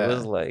stuff, but it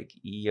was like,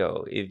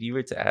 if you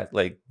were to ask,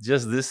 like,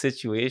 just this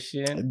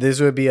situation,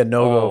 this would be a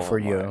no-go for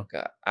you.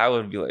 God. I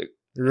would be like,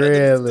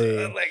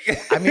 really?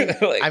 I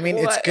mean,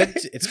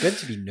 it's good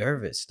to be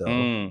nervous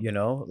though.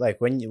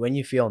 Like when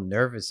you feel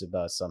nervous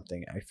about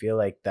something, I feel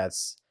like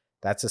that's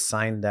a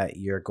sign that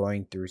you're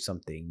going through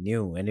something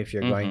new. And if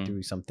you're going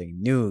through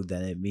something new,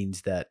 then it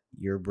means that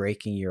you're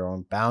breaking your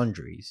own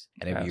boundaries.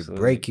 And if you're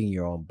breaking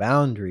your own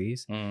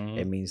boundaries,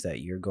 it means that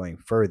you're going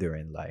further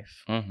in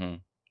life.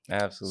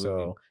 Absolutely.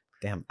 So,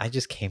 damn, I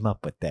just came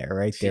up with that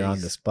right there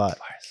on the spot.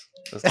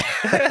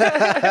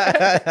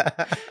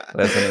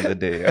 Lesson of the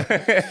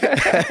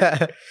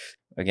day.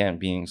 Again,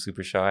 being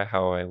super shy,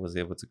 how I was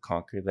able to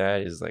conquer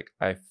that is like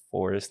I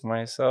forced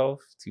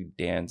myself to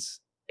dance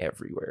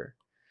everywhere.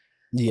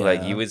 Yeah.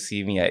 Like you would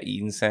see me at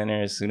Eaton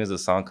Center as soon as the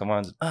song come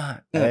on.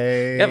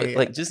 Yeah, but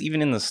like just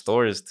even in the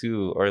stores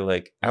too, or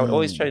like I would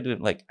always try to do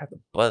it like at the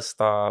bus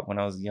stop when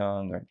I was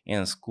young, or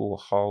in school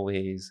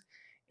hallways.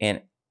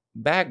 And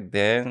back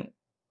then,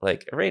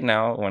 like right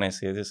now, when I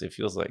say this, it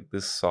feels like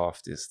the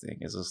softest thing.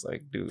 It's just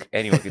like, dude,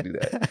 anyone can do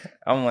that.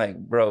 I'm like,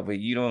 bro, but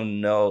you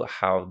don't know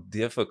how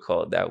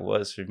difficult that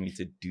was for me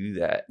to do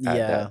that at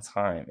that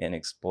time and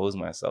expose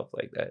myself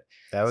like that.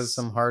 That was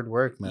some hard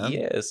work, man.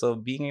 Yeah, so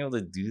being able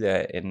to do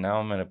that, and now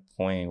I'm at a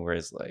point where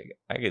it's like,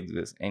 I could do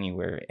this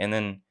anywhere. And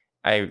then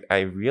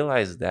I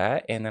realized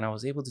that, and then I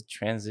was able to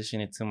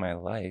transition it to my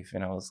life.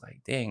 And I was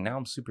like, dang, now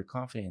I'm super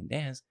confident in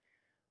dance.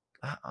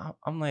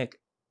 I'm like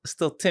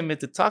still timid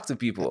to talk to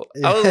people.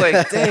 I was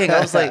like, dang.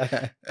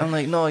 I'm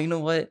like, no, you know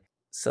what?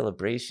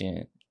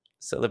 Celebration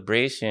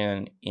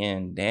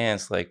in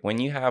dance, like when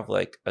you have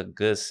like a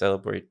good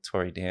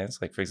celebratory dance,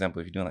 like for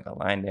example if you're doing like a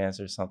line dance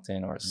or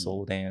something, or a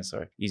soul dance,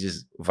 or you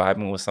just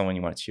vibing with someone,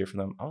 you want to cheer for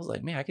them. I was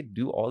like, man, I could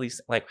do all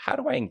these, like how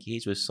do I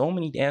engage with so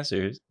many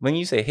dancers when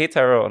you say hey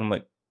Tyrell, and I'm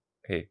like,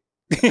 hey.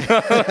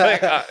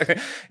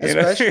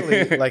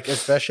 Like,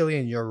 especially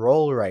in your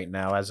role right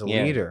now as a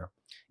leader.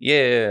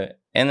 Yeah.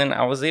 And then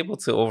I was able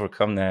to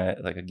overcome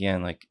that, like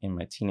again, like in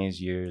my teenage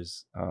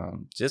years,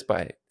 just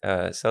by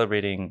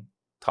celebrating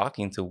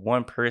talking to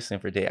one person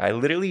per day. I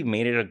literally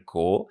made it a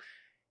goal,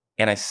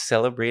 and I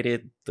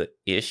celebrated the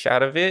ish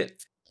out of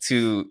it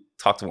to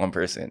talk to one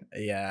person.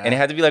 Yeah. And it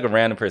had to be like a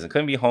random person.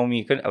 Couldn't be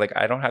homie. Couldn't, like,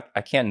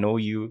 I can't know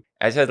you.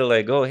 I just had to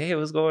like go, hey,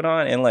 what's going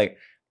on? And like,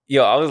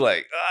 yo, I was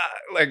like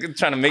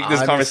trying to make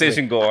this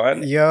conversation go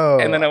on. Yo.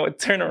 And then I would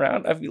turn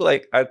around. I'd be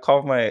like, I'd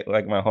call my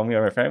homie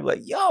or my friend, I'd be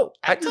like, yo,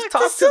 I just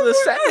talked to the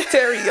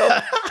secretary, yo.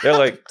 They're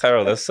like,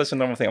 Tyrell, that's such a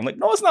normal thing. I'm like,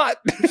 no, it's not.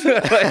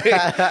 Like,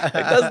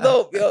 that's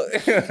dope, yo.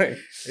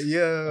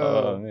 Yo.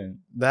 Oh man.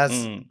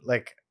 That's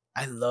like,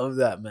 I love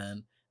that,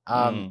 man.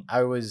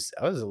 I was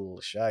a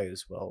little shy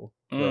as well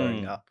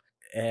growing up.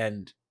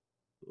 And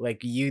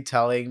like you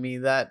telling me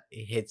that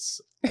hits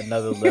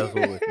another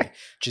level with me,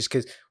 just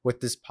because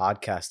with this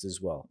podcast as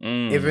well.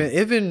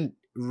 Even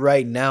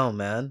right now,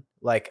 man,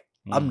 like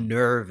I'm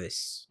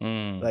nervous.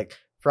 Like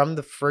from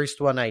the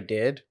first one I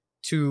did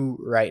to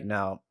right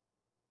now,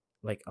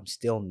 like I'm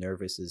still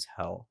nervous as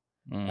hell.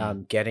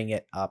 Getting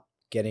it up,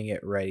 getting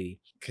it ready,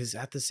 because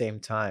at the same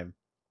time,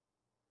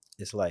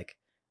 it's like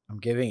I'm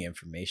giving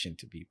information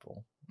to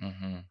people.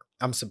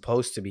 I'm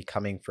supposed to be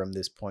coming from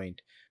this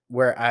point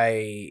where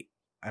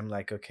I'm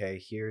like,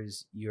 okay,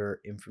 here's your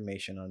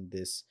information on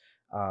this,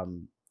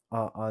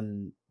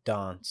 on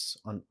dance,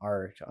 on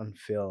art, on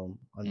film,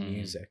 on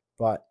music.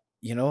 But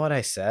you know what I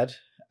said?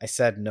 I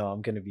said, no,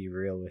 I'm gonna be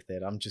real with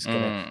it. I'm just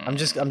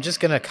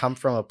gonna come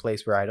from a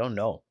place where I don't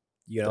know.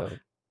 You know,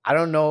 I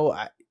don't know.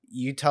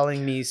 You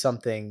telling me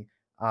something.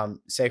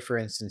 Say for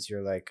instance,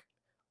 you're like,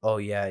 oh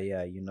yeah,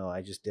 you know,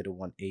 I just did a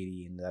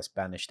 180 in that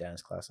Spanish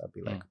dance class. I'll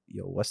be like,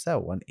 yo, what's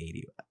that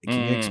 180?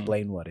 Can you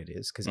explain what it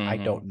is? Because I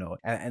don't know.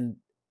 And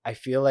I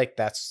feel like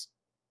that's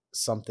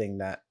something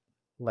that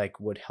like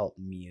would help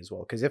me as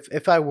well. Because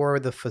if I were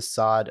the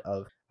facade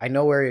of, I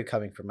know where you're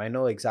coming from, I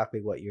know exactly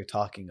what you're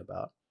talking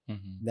about,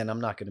 then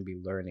I'm not going to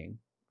be learning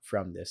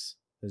from this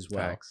as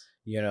well. Facts.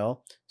 You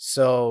know?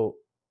 So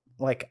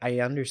like I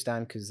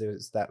understand, because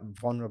there's that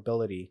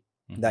vulnerability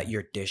that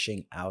you're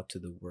dishing out to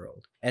the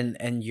world,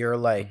 and you're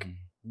like,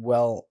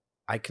 well,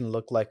 I can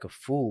look like a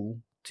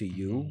fool to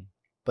you,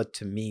 but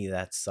to me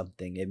that's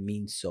something, it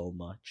means so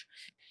much.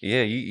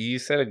 Yeah, you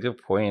said a good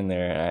point in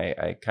there.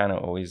 I kind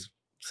of always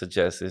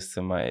suggest this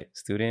to my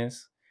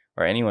students,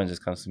 or anyone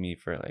just comes to me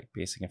for like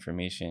basic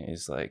information,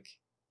 is like,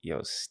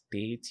 yo,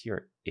 state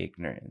your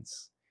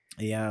ignorance.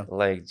 Yeah,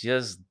 like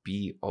just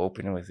be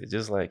open with it,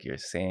 just like you're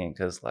saying,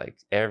 because like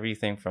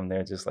everything from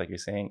there, just like you're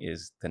saying,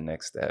 is the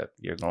next step.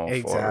 You're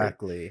going forward,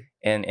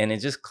 and it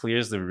just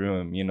clears the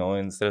room, you know,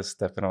 instead of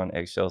stepping on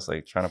eggshells,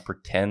 like trying to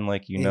pretend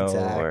like you know,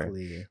 or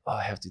oh,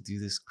 I have to do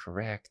this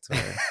correct,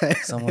 or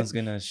someone's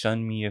gonna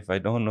shun me if I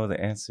don't know the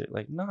answer.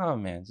 Like, nah,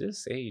 man,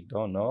 just say you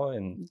don't know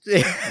and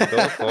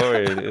go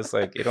forward. It's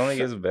like it only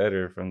gets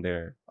better from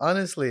there.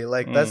 Honestly,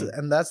 like that's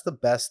the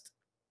best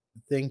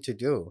thing to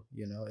do,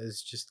 you know,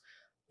 is just,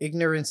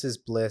 ignorance is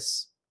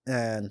bliss,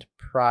 and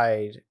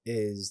pride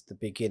is the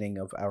beginning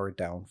of our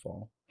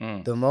downfall.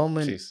 The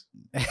moment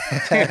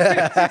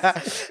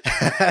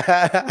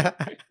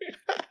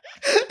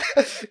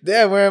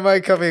damn, where am I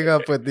coming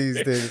up with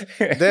these things?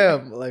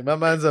 Damn, like my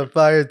man's on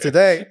fire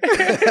today.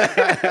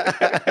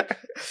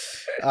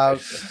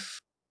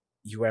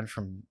 You went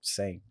from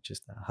saying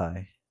just a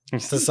hi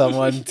to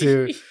someone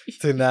to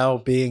now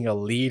being a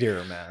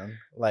leader, man.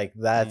 Like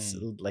that's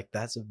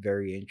a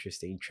very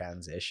interesting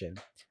transition.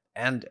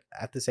 And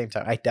at the same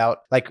time, I doubt,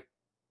 like,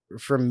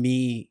 for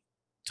me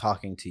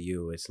talking to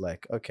you, it's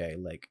like, okay,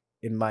 like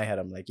in my head,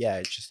 I'm like, yeah,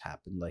 it just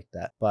happened like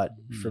that. But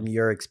from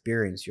your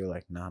experience, you're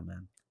like, nah,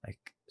 man,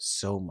 like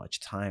so much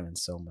time and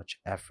so much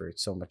effort,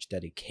 so much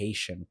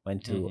dedication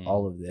went to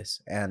all of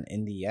this. And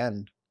in the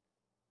end,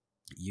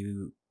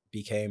 you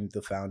became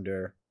the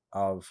founder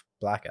of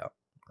Blackout.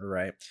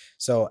 Right.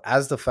 So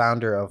as the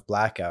founder of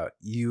Blackout,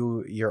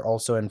 you're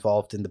also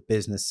involved in the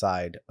business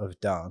side of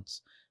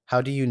dance. How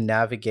do you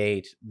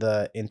navigate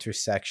the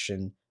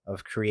intersection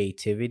of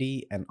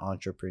creativity and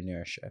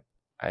entrepreneurship?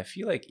 I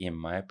feel like in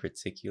my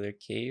particular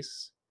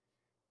case,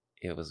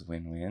 it was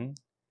win-win.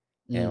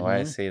 And why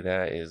I say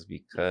that is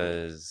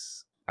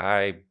because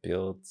I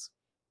built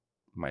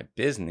my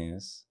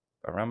business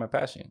around my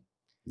passion.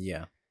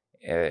 Yeah.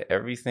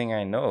 Everything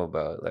I know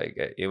about, like,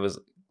 it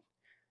was,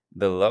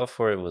 the love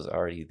for it was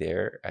already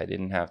there. I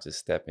didn't have to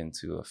step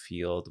into a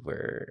field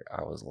where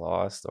I was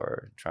lost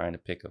or trying to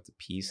pick up the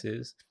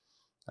pieces.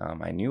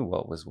 I knew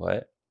what was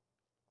what.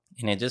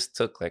 And it just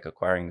took like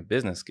acquiring the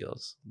business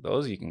skills.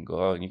 Those you can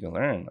go out and you can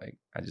learn. Like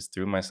I just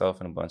threw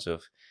myself in a bunch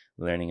of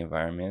learning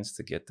environments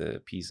to get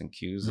the P's and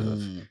Q's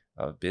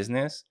of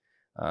business.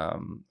 I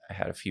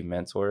had a few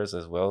mentors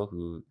as well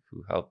who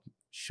helped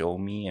show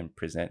me and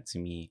present to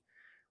me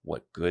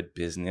what good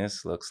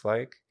business looks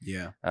like.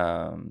 Yeah.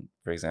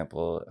 For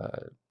example,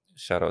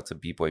 shout out to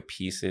B-Boy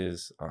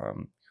Pieces,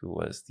 who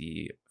was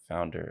the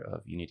founder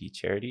of Unity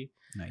Charity.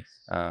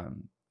 Nice.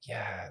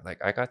 Yeah,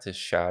 like I got to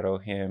shadow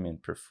him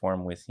and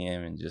perform with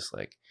him and just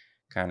like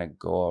kind of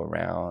go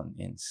around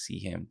and see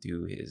him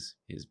do his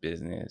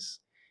business.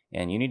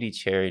 And Unity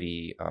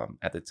Charity,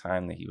 at the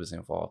time that he was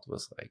involved,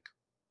 was like,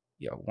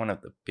 one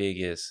of the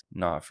biggest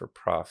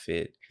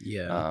not-for-profit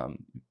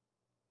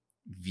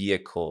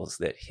vehicles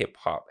that hip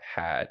hop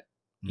had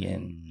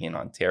in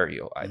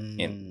Ontario.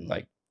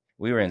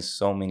 We were in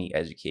so many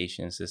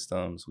education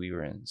systems. We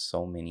were in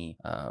so many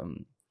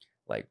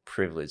like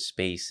privileged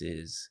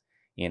spaces,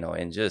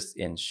 and just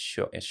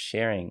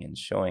sharing and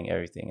showing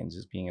everything and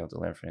just being able to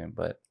learn from him.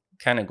 But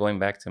kind of going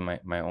back to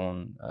my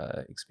own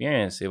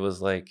experience, it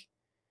was like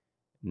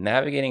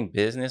navigating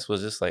business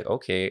was just like,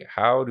 okay,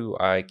 how do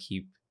I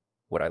keep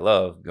what I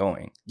love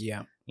going?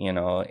 Yeah.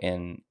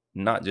 And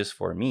not just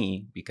for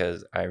me,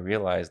 because I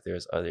realized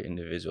there's other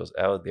individuals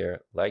out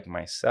there like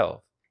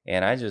myself.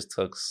 And I just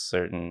took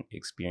certain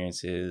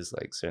experiences,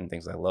 like certain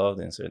things I loved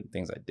and certain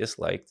things I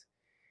disliked.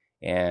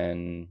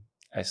 And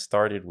I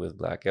started with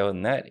Blackout,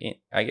 and that,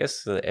 I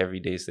guess, to the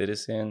everyday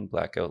citizen,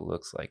 Blackout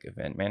looks like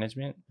event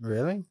management.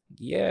 Really?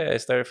 Yeah, I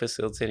started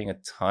facilitating a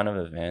ton of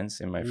events.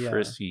 In my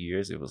first few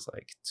years, it was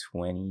like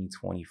 20,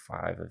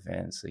 25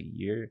 events a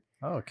year.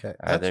 Oh, okay.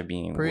 Either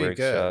being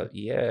workshops,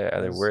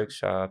 either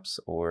workshops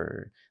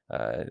or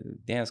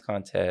dance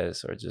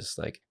contests or just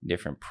like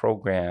different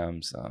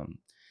programs,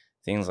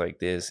 things like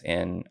this.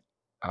 And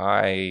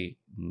I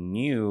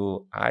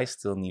knew I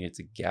still needed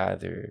to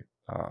gather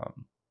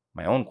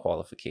my own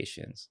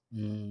qualifications.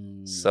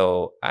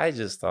 So I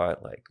just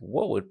thought, like,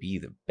 what would be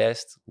the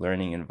best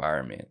learning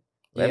environment?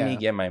 Let me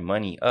get my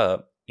money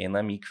up and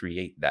let me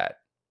create that,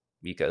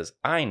 because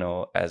I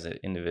know as an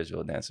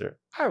individual dancer,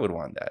 I would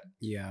want that.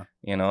 Yeah.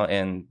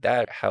 And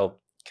that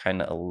helped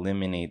kind of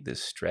eliminate the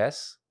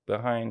stress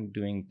behind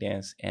doing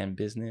dance and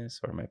business,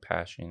 or my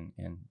passion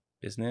and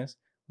business.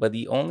 But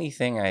the only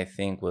thing I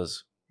think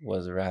was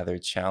rather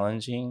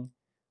challenging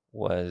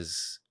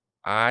was,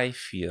 I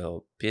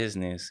feel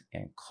business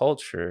and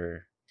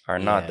culture are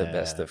not the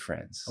best of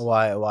friends.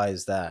 Why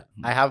is that?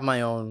 I have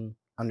my own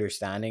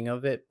understanding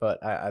of it,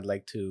 but I'd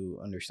like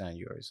to understand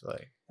yours,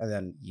 like, and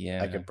then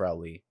I could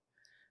probably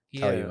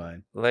tell you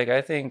mine. Like,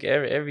 I think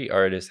every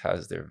artist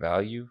has their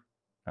value.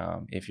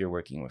 If you're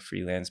working with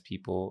freelance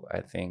people,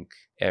 I think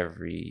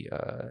every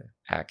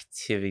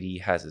activity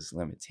has its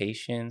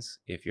limitations.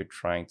 If you're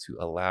trying to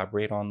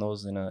elaborate on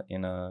those in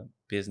a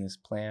business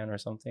plan or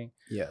something,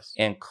 yes.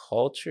 And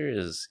culture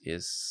is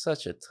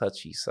such a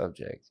touchy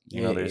subject.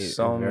 There's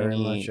so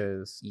many.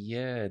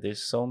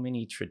 There's so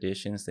many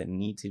traditions that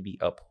need to be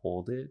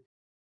upholded,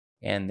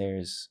 and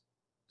there's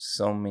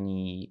so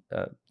many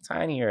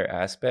tinier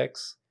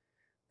aspects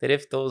that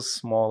if those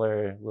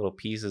smaller little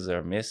pieces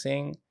are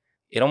missing,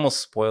 it almost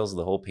spoils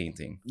the whole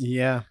painting.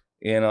 Yeah.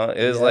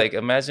 It's like,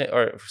 imagine,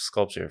 or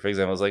sculpture, for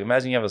example, it's like,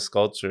 imagine you have a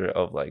sculpture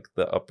of like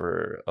the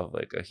upper of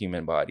like a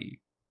human body,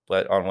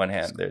 but on one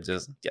hand, they're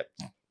just,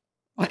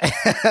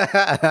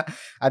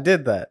 I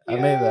did that. I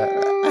made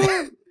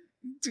that.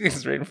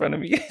 It's right in front of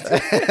me.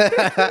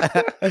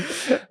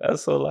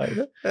 That's so light.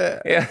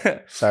 Yeah.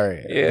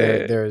 Sorry.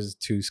 Yeah. There's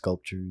two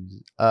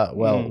sculptures.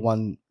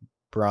 One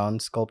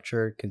bronze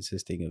sculpture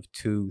consisting of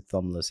two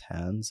thumbless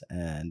hands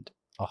and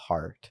a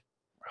heart.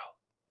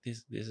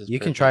 This is you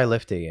perfect. Can try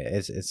lifting it.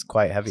 It's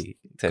quite heavy.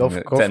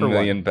 10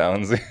 million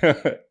pounds.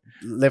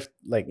 Lift,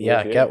 like,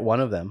 get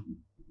one of them.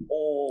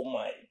 Oh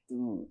my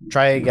dude.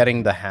 Try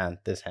getting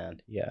this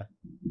hand. Yeah.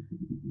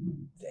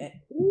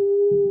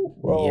 Ooh,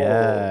 bro.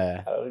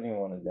 Yeah. I don't even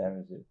want to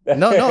damage it.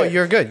 No,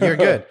 you're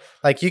good.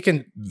 Like, you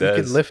can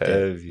lift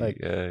heavy. It. Like,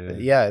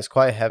 it's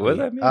quite heavy. What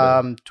does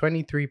that mean?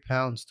 23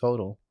 pounds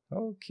total.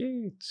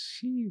 Okay,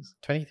 jeez.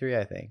 23,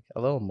 I think. A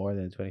little more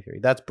than 23.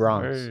 That's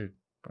bronze.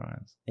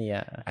 Bronze.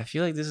 Yeah. I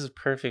feel like this is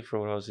perfect for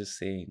what I was just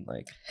saying.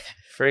 Like,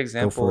 for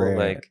example,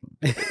 like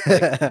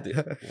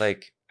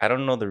I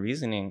don't know the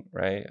reasoning,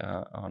 right,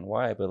 on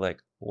why, but like,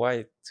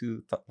 why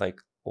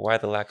why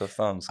the lack of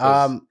thumbs?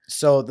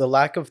 So the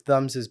lack of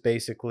thumbs is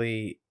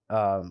basically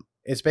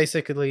it's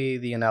basically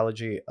the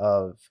analogy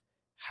of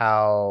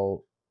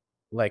how,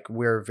 like,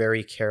 we're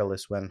very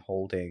careless when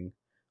holding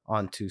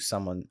onto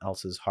someone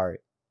else's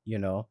heart,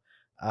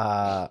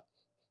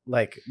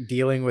 like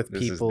dealing with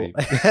people.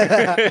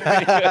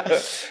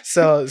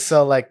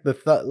 So like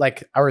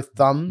like our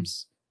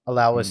thumbs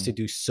allow us to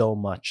do so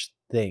much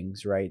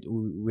things, right?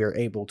 We're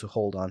able to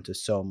hold on to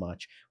so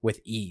much with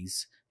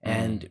ease,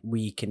 and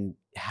we can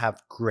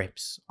have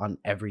grips on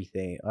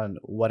everything, on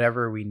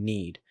whatever we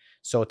need,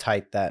 so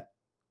tight that,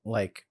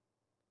 like,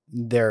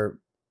 they're,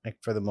 like,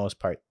 for the most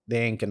part,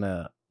 they ain't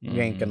gonna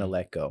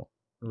let go.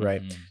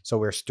 right? Mm-hmm. So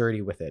we're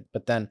sturdy with it.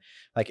 But then,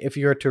 like, if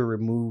you were to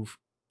remove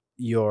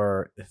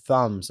your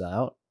thumbs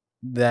out,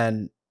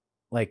 then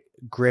like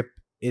grip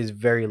is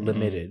very Mm-hmm.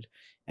 limited,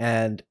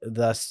 and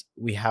thus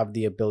we have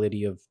the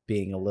ability of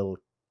being a little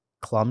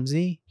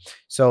clumsy.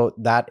 So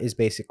that is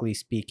basically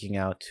speaking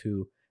out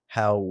to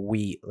how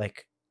we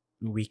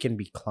can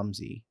be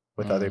clumsy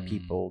with other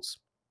people's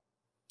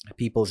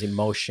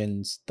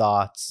emotions,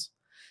 thoughts,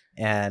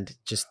 and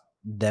just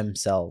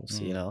themselves,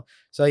 you Mm. know.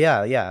 So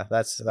yeah,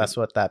 that's Th-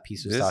 what that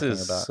piece was This talking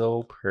is about.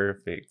 so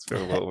perfect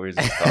for what we're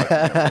just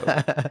talking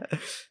about.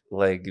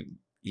 Like,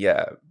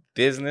 yeah,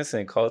 business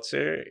and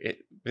culture,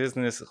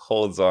 business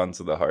holds on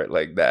to the heart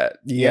like that.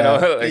 You know,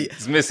 Yeah. like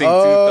it's missing two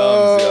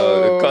thumbs,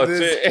 yo. Oh, Culture.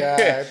 this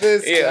guy,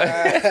 this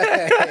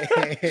Yeah.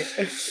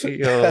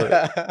 Yo,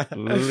 guy.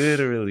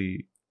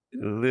 literally.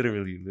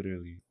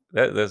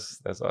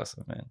 That's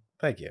awesome, man.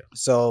 Thank you.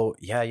 So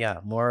yeah,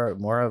 more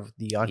of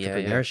the Yeah, yeah.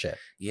 entrepreneurship.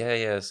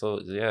 Yeah. So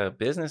yeah,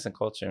 business and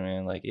culture,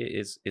 man, like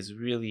it's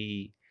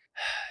really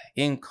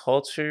in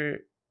culture.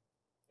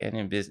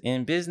 And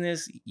in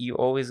business, you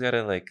always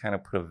gotta like kind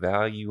of put a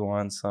value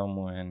on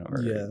someone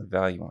or Yeah.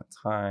 value on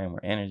time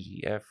or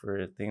energy,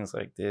 effort, things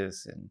like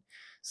this. And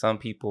some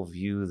people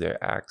view their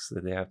acts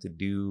that they have to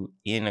do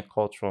in a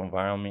cultural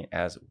environment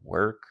as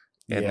work.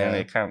 And then Yeah.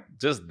 it kind of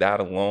just that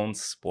alone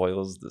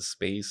spoils the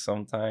space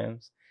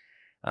sometimes,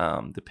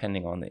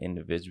 depending on the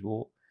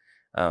individual.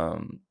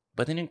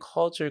 But then in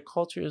culture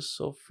is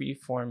so free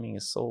forming,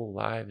 it's so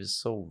live, it's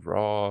so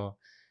raw.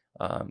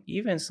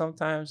 Even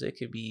sometimes it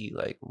could be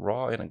like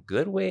raw in a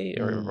good way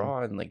or Mm.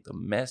 raw in like the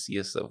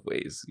messiest of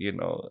ways, you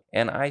know.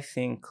 And I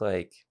think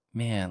like,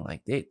 man,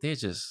 like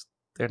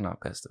they're not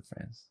best of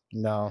friends.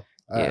 No.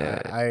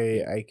 Yeah,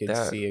 I could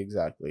that see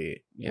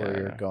exactly where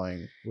you're yeah.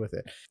 going with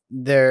it.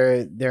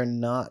 They're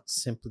not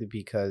simply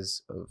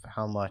because of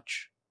how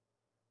much,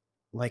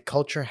 like,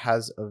 culture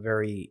has a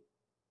very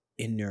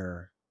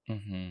inner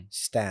Mm-hmm.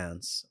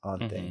 stance on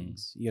Mm-hmm.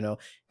 things. You know,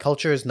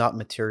 culture is not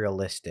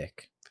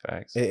materialistic.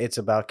 Facts. It's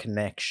about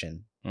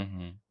connection,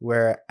 Mm-hmm.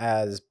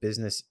 whereas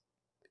business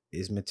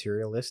is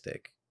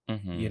materialistic. You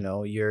Mm-hmm.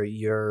 know,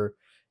 you're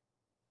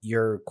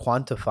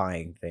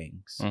quantifying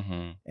things,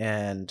 Mm-hmm.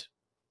 and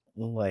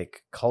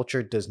like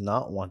culture does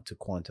not want to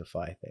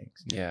quantify things.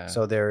 Yeah.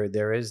 So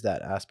there is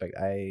that aspect.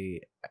 I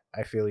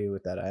feel you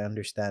with that. I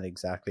understand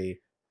exactly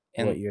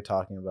what And you're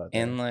talking about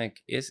And there.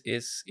 like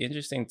it's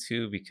interesting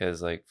too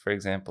because like for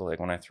example like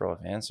when I throw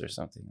events or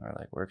something or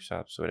like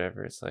workshops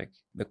whatever, it's like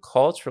the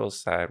cultural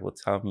side will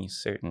tell me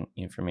certain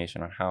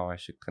information on how I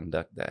should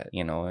conduct that,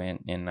 you know.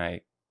 And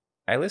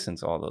I listen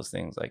to all those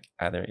things like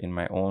either in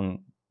my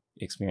own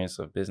experience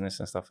of business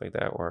and stuff like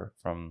that or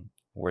from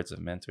words of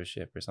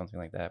mentorship or something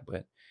like that.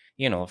 But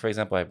you know, for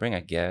example, I bring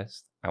a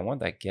guest, I want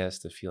that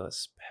guest to feel as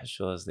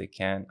special as they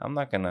can. I'm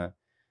not gonna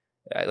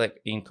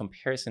like in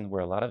comparison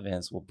where a lot of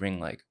events will bring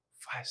like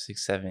 5,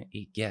 6, 7,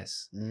 8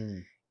 guests,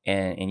 Mm.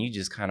 and you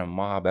just kind of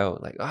mob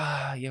out like,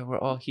 yeah, we're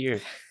all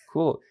here,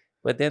 cool.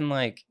 But then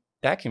like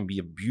that can be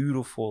a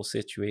beautiful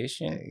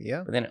situation.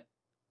 Yeah. But then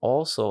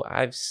also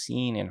I've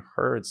seen and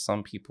heard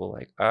some people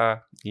like,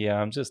 yeah,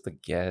 I'm just a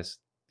guest,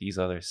 these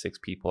other 6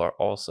 people are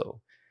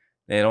also,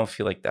 they don't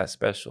feel like that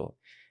special.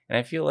 And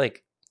I feel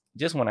like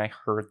just when I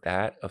heard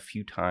that a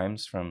few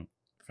times from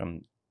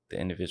the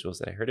individuals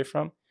that I heard it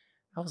from,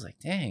 I was like,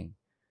 dang,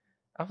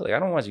 I was like, I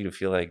don't want you to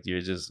feel like you're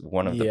just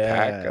one of the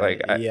pack. Yeah.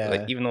 Like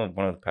Yeah. even though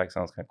one of the pack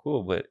sounds kind of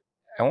cool, but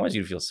I want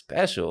you to feel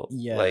special.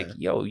 Like,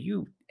 Yeah. yo,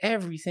 you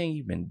everything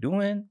you've been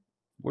doing,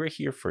 we're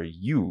here for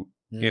you.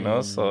 You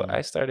know, so Mm.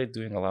 I started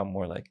doing a lot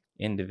more like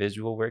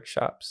individual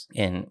workshops.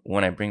 And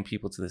when I bring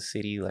people to the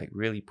city, like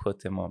really put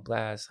them on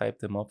blast, hype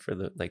them up for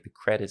the like the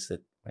credits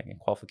that like and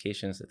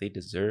qualifications that they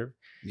deserve.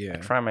 I Yeah.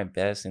 try my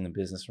best in the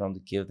business realm to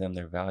give them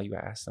their value. I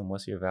ask them,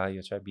 what's your value?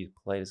 I try to be as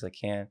polite as I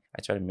can.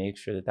 I try to make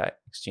sure that that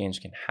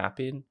exchange can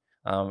happen.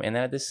 And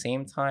then at the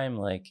same time,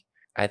 like,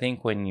 I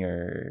think when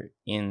you're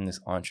in this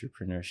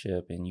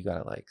entrepreneurship and you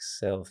gotta like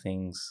sell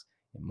things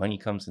and money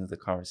comes into the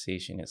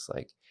conversation, it's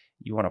like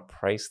you want to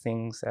price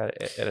things at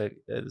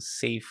a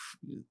safe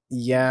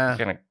Yeah.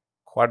 kind of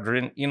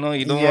quadrant, you know.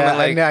 You don't want to Yeah.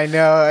 like, I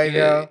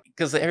know.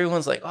 because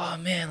everyone's like, oh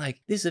man, like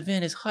this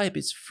event is hype,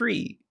 it's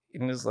free.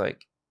 And it's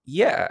like,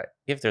 yeah,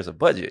 if there's a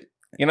budget,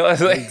 you know.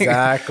 It's like,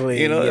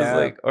 Exactly. you know, it's Yeah.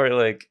 like, or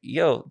like,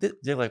 yo,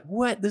 they're like,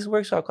 what, this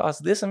workshop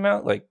costs this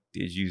amount, like,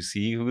 did you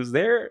see who's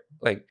there,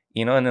 like,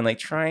 you know. And then like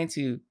trying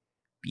to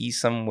be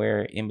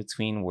somewhere in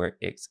between where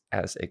it's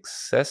as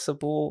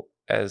accessible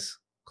as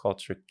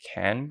culture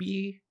can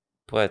be,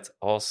 but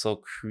also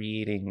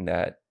creating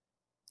that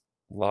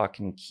lock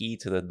and key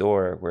to the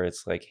door where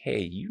it's like, hey,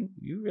 you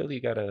really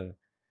gotta,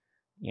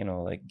 you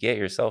know, like get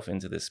yourself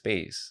into this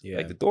space. Like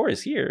Yeah. the door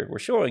is here, we're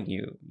showing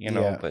you, you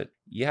know, Yeah. but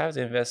you have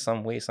to invest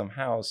some way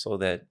somehow so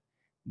that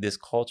this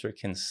culture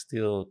can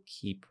still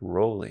keep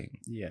rolling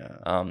Yeah.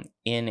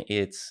 in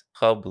its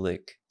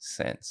public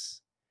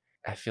sense.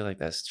 I feel like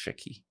that's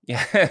tricky.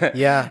 Yeah.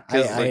 Yeah.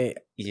 Because like,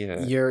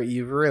 yeah,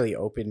 You've really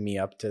opened me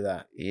up to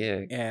that.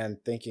 yeah. And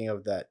thinking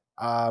of that,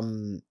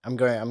 I'm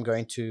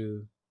going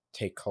to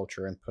take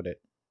culture and put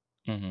it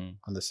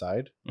on the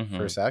side for a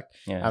Mm-hmm. sec.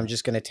 Yeah. I'm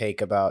just gonna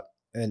take about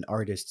an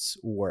artist's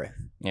worth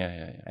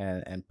Yeah.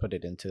 and put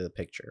it into the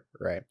picture,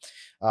 right?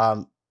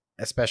 Um,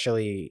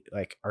 especially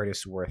like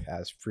artists' worth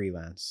as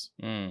freelance,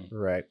 Mm.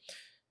 right?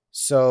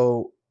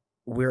 So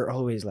we're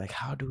always like,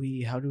 how do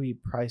we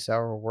price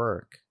our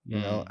work? You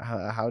know,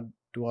 Mm. how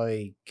do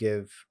I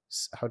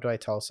how do I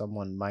tell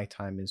someone my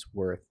time is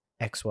worth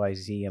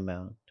XYZ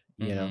amount?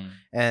 You know,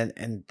 Mm-hmm.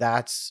 and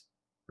that's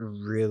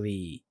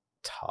really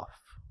tough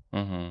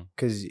Mm-hmm.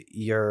 because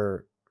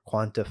you're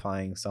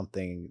quantifying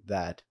something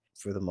that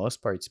for the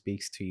most part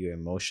speaks to you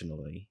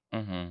emotionally,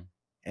 Mm-hmm.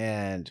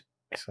 and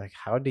it's like,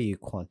 how do you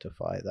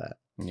quantify that,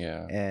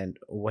 Yeah. and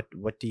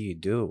what do you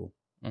do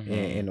in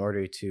Mm-hmm.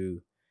 order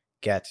to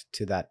get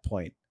to that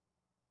point?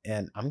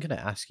 And I'm gonna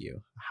ask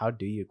you, how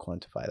do you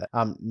quantify that,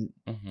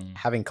 Mm-hmm.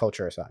 having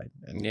culture aside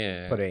and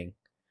Yeah. putting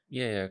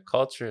Yeah.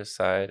 Culture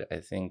aside, I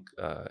think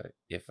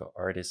if an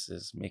artist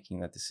is making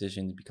that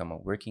decision to become a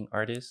working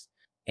artist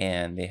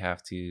and they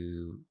have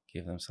to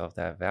give themselves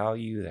that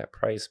value, that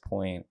price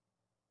point,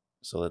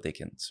 so that they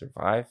can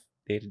survive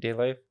day to day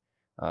life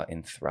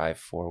and thrive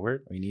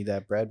forward. we need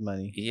that bread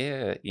money.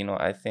 Yeah,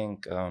 I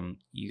think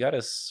you got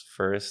to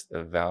first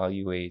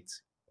evaluate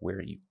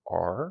where you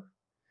are.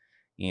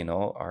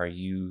 Are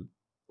you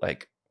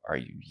like, are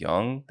you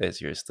young that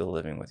you're still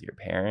living with your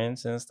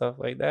parents and stuff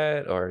like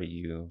that? Or are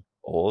you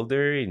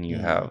older and you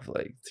Mm. have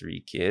like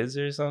 3 kids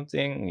or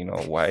something,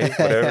 wife,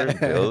 whatever,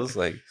 bills,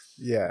 like,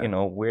 Yeah.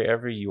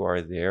 wherever you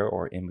are there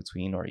or in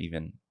between or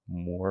even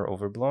more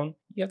overblown,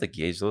 you have to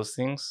gauge those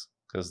things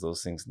because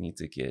those things need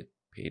to get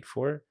paid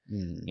for,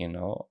 Mm.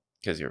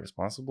 because you're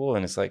responsible.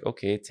 And it's like,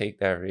 okay, take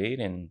that rate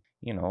and,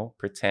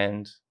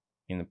 pretend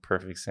in the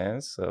perfect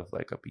sense of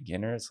like a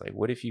beginner. It's like,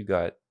 what if you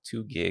got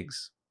 2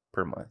 gigs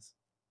per month?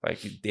 Like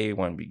day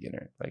one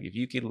beginner. Like if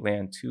you could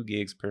land 2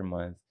 gigs per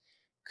month,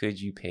 could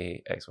you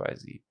pay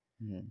XYZ?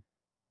 Mm.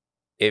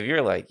 If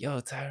you're like, yo,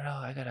 Tyrell,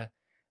 I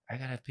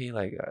gotta pay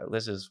like,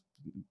 let's just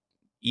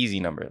easy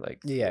number,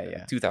 like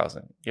Yeah.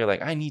 2,000. You're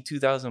like, I need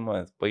 2,000 a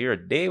month, but you're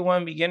a day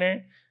one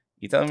beginner.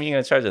 You telling me you're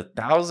gonna charge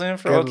 1,000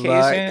 for Good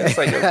luck. occasion? It's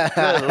like a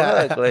good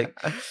luck. Like,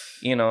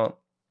 you know,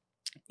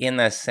 in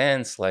that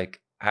sense, like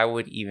I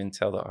would even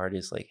tell the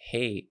artist, like,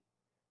 hey,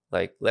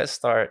 like let's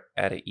start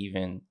at an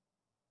even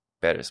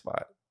better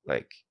spot.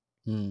 Like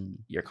Mm.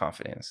 your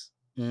confidence.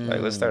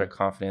 Like let's start Mm. at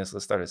confidence.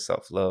 Let's start at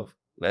self-love.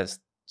 Let's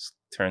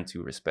turn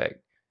to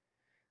respect.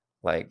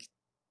 Like,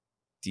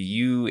 do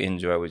you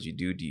enjoy what you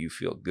do? Do you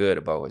feel good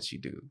about what you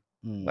do?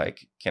 Mm.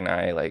 Like, can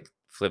I like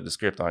flip the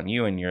script on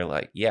you and you're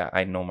like, yeah,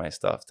 I know my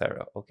stuff,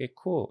 Tyrell. Okay,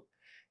 cool.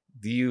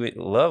 Do you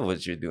love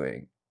what you're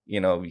doing?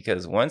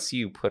 Because once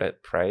you put a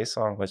price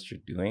on what you're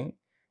doing,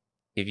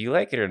 if you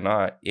like it or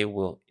not, it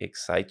will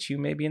excite you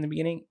maybe in the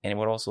beginning, and it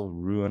would also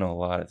ruin a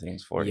lot of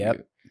things for you.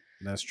 Yep,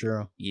 that's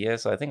true. Yeah,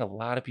 so I think a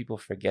lot of people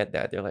forget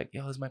that. They're like,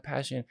 yo, this is my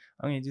passion.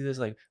 I'm going to do this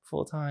like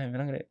full time,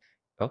 and I'm going to,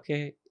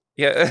 okay.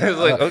 Yeah, it's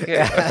like, okay.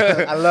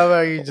 I love how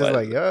you just What?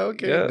 like, oh,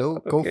 okay, Yeah,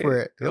 go okay, for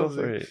it. go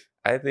for it.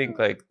 I think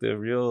like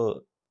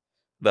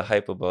the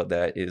hype about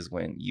that is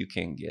when you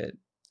can get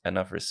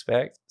enough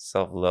respect,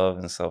 self-love,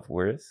 and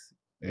self-worth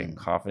and Mm.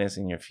 confidence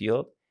in your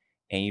field,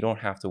 and you don't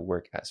have to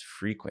work as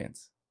frequent,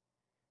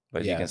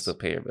 but you can still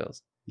Yes. pay your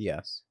bills.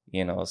 Yes.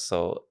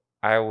 So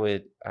I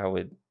would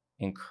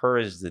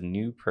encourage the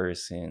new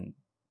person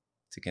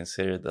to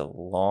consider the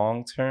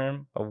long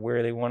term of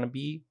where they want to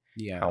be,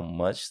 Yeah. how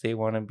much they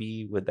want to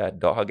be with that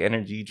dog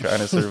energy, trying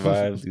to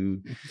survive,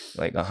 do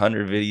like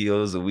 100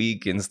 videos a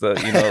week and stuff,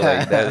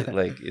 like that,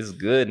 like it's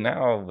good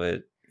now,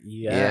 but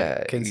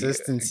yeah,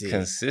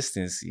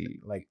 consistency.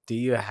 Like, do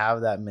you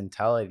have that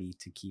mentality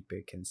to keep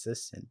it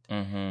consistent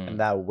Mm-hmm. and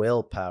that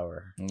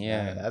willpower?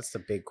 Yeah. That's the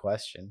big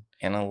question.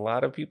 And a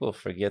lot of people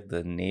forget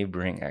the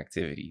neighboring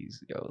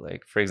activities,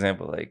 like for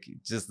example, like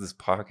just this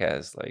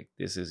podcast, like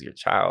this is your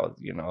child,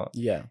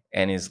 Yeah.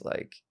 and it's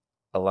like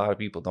a lot of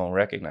people don't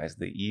recognize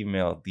the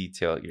email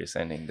detail you're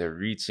sending, the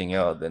reaching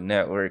out, the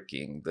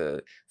networking,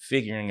 the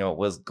figuring out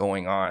what's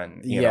going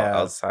on,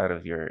 outside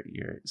of your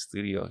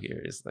studio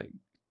here is like,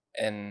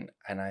 and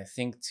I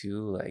think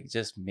too, like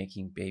just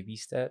making baby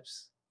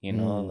steps,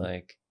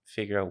 like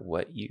figure out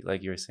what you,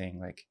 like you're saying,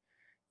 like,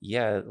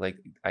 yeah, like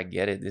I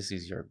get it, this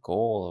is your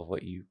goal of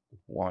what you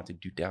want to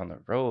do down the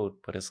road,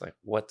 but it's like,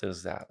 what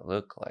does that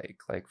look like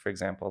for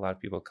example, a lot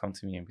of people come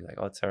to me and be like,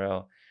 oh,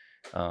 Tyrell,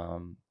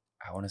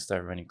 I want to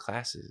start running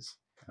classes.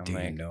 I'm Do you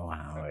like, know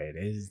how it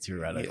is to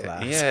run a yeah,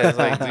 class? yeah, it's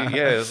like, dude,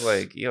 yeah, it's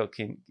like, yo,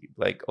 can,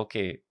 like,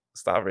 okay,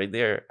 stop right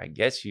there, I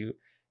get you.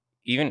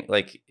 Even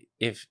like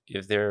if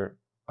they're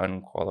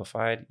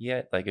unqualified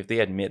yet, like if they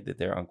admit that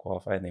they're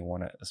unqualified and they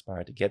want to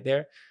aspire to get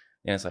there,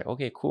 then it's like,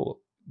 okay, cool,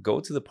 go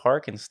to the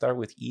park and start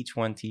with each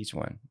one teach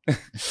one.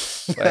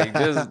 Like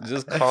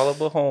just call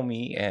up a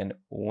homie, and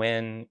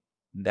when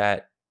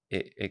that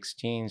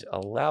exchange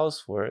allows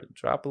for it,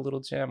 drop a little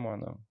gem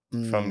on them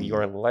from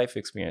your life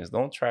experience.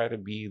 Don't try to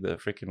be the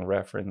freaking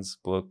reference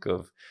book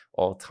of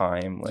all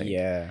time. Like,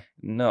 Yeah.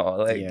 no,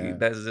 like Yeah.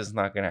 that's just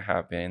not gonna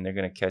happen, and they're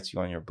gonna catch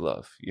you on your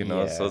bluff, So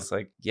Yeah. it's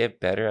like, get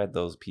better at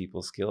those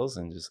people skills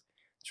and just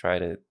try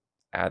to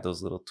add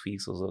those little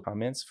tweaks, those little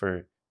comments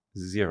for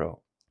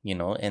zero, you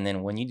know? And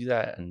then when you do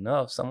that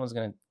enough, someone's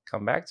going to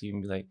come back to you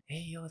and be like,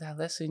 hey, yo, that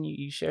lesson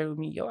you shared with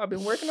me, yo, I've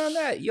been working on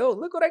that. Yo,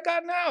 look what I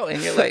got now.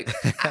 And you're like,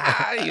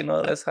 you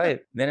know, that's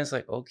hype. Then it's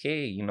like,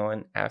 okay, you know,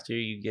 and after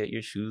you get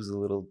your shoes a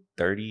little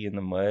dirty in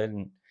the mud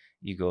and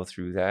you go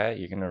through that,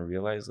 you're going to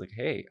realize like,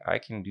 hey, I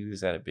can do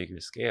this at a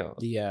bigger scale.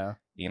 Yeah.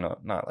 You know,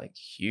 not like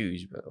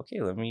huge, but okay,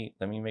 let me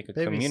make a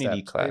Baby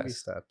community steps, class. Baby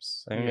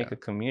steps. Let me make a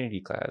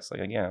community class.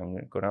 Like, again, I'm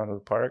going to go down to the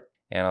park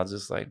and I'll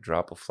just like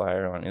drop a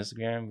flyer on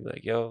Instagram, be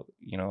like, yo,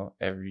 you know,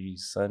 every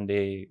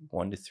Sunday,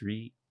 1 to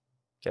 3,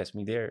 catch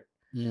me there.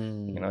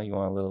 You know, you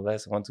want a little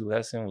lesson, 1-2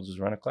 lesson, we'll just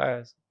run a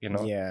class, you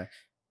know? Yeah.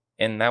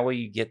 And that way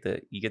you get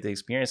the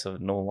experience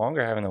of no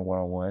longer having a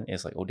one-on-one.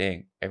 It's like, oh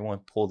dang, everyone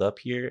pulled up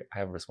here. I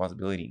have a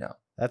responsibility now.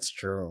 That's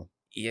true.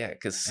 Yeah,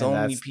 because so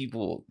many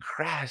people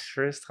crash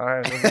first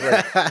time.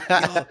 Like,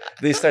 yo,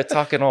 they start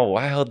talking all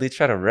wild. They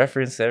try to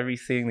reference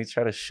everything. They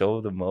try to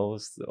show the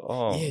most.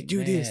 Oh, yeah,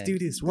 do man.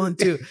 this. 1,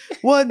 2.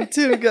 1,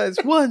 2, guys.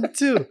 1,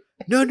 2.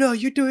 No,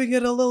 you're doing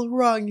it a little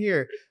wrong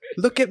here.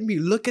 Look at me.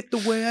 Look at the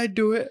way I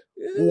do it.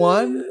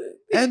 1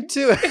 and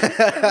 2.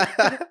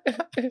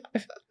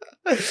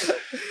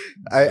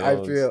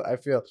 I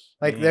feel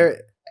like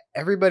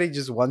everybody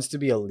just wants to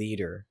be a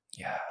leader.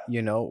 Yeah.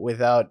 You know,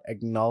 without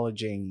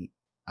acknowledging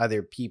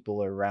other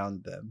people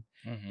around them.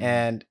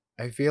 And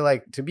I feel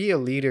like to be a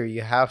leader,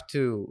 you have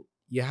to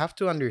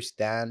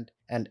understand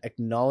and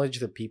acknowledge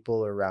the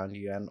people around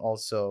you and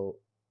also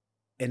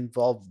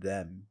involve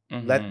them.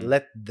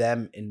 Let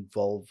them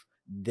involve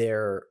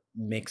their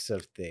mix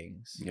of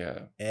things. Yeah.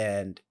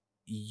 And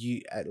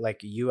you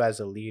as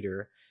a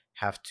leader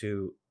have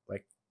to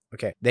like,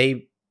 okay,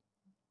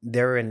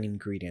 they're an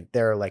ingredient.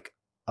 They're like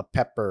a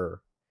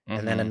pepper,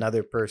 and then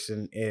another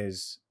person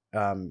is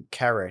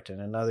carrot,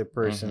 and another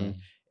person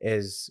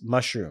is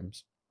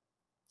mushrooms.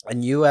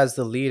 And you as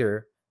the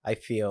leader, I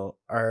feel,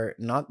 are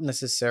not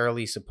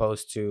necessarily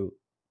supposed to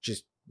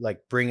just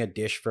like bring a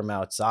dish from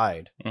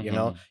outside. You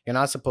know, you're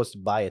not supposed to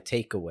buy a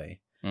takeaway.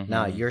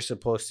 Now you're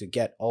supposed to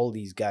get all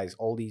these guys,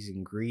 all these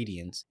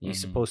ingredients. You're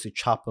supposed to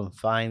chop them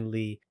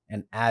finely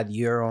and add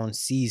your own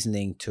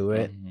seasoning to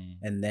it,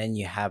 and then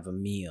you have a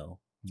meal.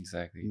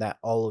 Exactly. That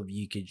all of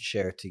you could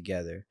share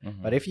together.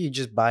 But if you're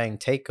just buying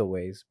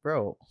takeaways,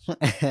 bro.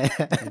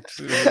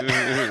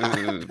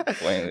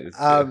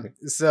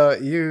 So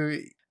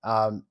you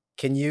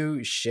can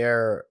you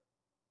share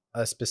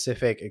a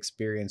specific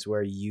experience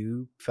where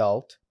you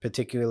felt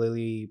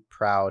particularly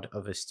proud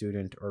of a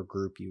student or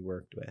group you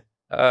worked with?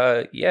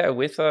 Yeah,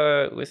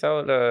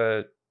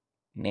 without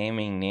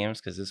naming names,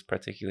 because this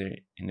particular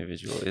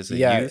individual is a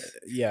youth.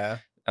 Yeah.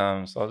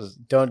 So I'll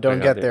just don't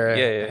get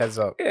their heads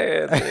up.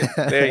 Yeah,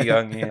 they're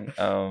young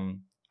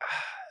and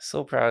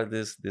so proud of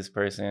this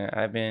person.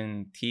 I've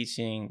been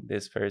teaching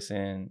this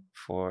person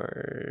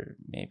for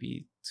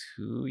maybe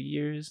 2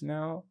 years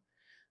now,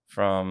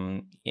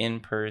 from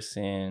in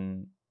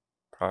person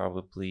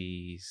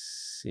probably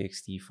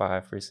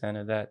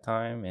 65% of that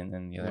time, and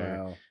then the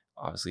other,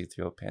 obviously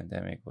through a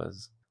pandemic,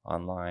 was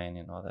online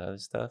and all that other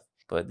stuff.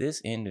 But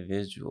this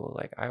individual,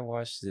 like, I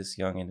watched this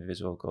young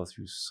individual go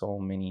through so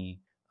many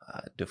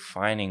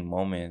defining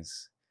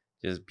moments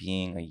just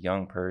being a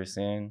young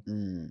person,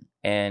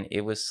 and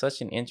it was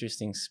such an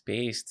interesting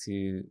space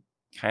to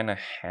kind of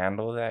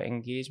handle that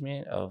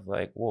engagement of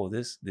like, whoa,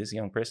 this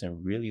young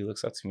person really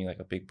looks up to me like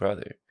a big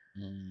brother.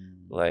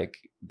 Like,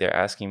 they're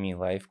asking me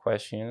life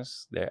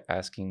questions, they're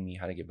asking me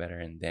how to get better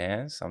in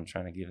dance. I'm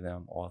trying to give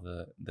them all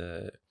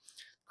the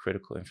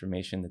critical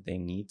information that they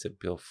need to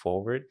build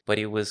forward. But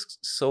it was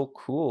so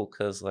cool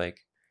because,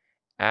 like,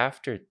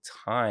 after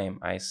time,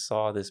 I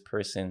saw this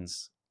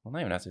person's, well,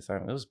 not even after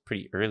time, it was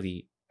pretty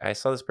early, I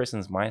saw this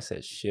person's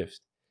mindset shift.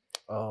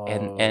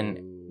 And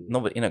no,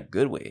 but in a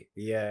good way.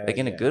 Yeah. Like,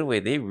 in a good way,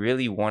 they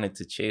really wanted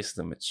to chase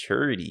the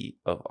maturity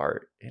of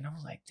art. And I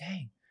was like,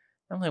 dang.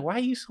 I'm like, why are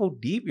you so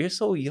deep? You're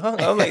so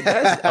young. I'm like,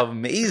 that's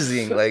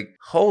amazing. Like,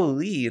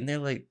 holy. And they're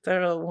like,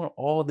 Tyrell, I want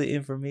all the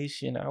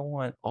information. I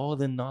want all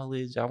the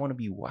knowledge. I want to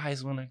be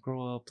wise when I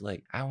grow up.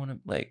 Like, I want to,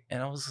 like,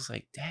 and I was just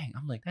like, dang.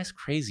 I'm like, that's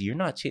crazy. You're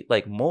not,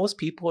 like, most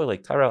people are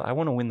like, Tyrell, I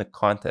want to win the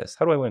contest.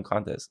 How do I win a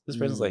contest? This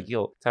person's like,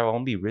 yo, Tyrell, I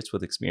want to be rich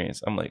with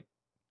experience. I'm like,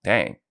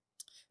 dang.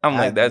 I'm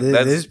like, that's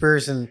this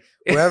person,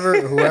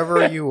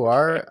 whoever you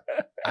are,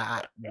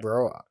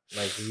 bro,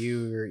 like,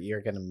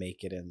 you're going to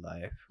make it in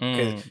life.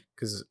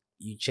 Because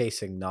you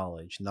chasing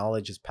knowledge.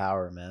 Knowledge is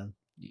power, man.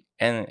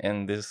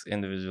 And this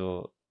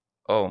individual,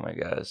 oh my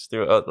gosh,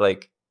 throughout,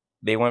 like,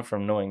 they went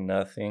from knowing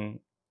nothing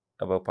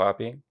about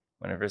popping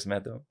when I first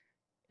met them,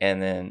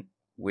 and then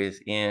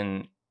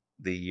within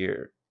the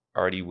year,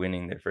 already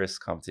winning their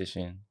first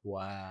competition.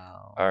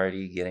 Wow.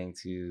 Already getting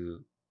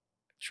to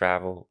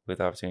travel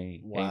with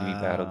opportunity, angry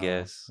battle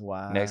guests.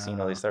 Wow. Next thing you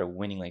know, they start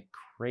winning like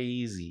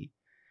crazy,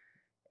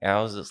 and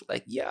I was just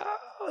like, yo,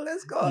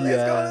 let's go.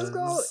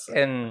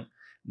 And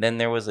then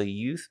there was a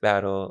youth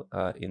battle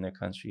in their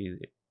country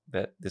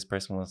that this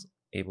person was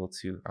able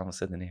to, I almost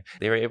said the name,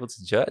 they were able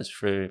to judge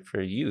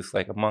for youth,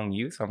 like among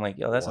youth. I'm like,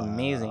 yo, that's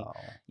amazing, Wow.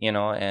 you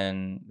know.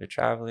 And they're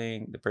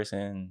traveling. The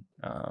person,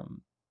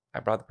 I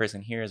brought the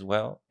person here as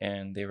well,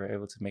 and they were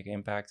able to make an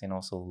impact and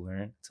also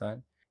learn a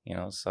ton, you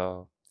know.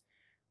 So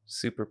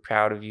super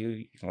proud of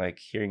you. Like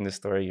hearing the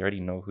story, you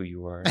already know who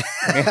you are.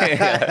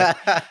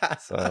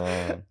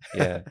 So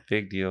yeah,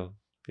 big deal,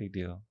 big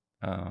deal.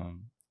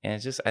 And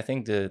it's just, I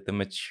think the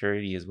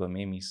maturity is what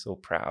made me so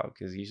proud,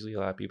 because usually a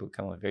lot of people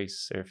come with very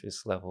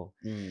surface level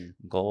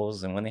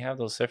goals, and when they have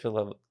those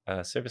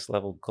surface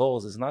level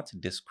goals, it's not to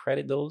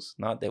discredit those,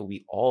 not that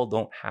we all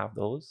don't have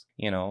those,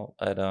 you know,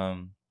 but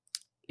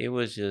it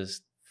was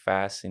just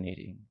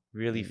fascinating,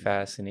 really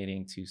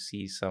fascinating to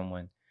see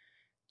someone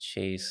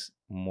chase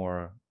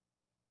more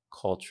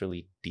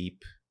culturally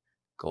deep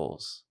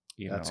goals,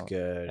 you That's know,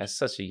 good. at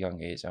such a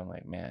young age. I'm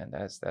like, man,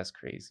 that's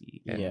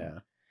crazy.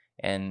 Yeah.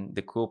 And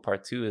the cool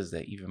part too is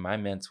that even my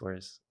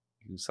mentors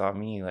who saw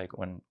me, like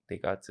when they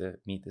got to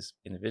meet this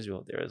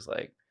individual, there was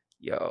like,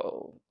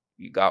 yo,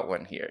 you got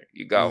one here,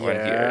 you got one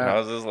here. And I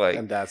was just like,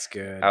 and that's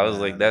good. I was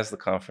like, man. that's the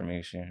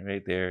confirmation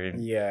right there.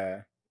 And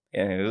Yeah.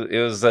 and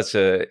it was such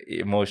a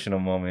emotional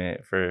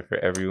moment for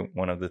every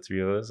one of the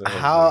three of us. I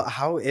was like,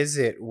 How is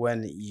it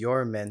when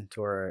your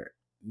mentor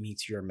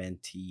meets your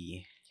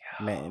mentee?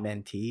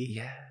 Mentee?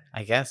 yeah,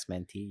 I guess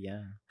mentee,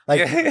 yeah.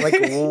 Like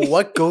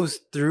what goes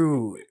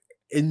through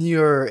in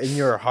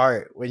your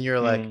heart when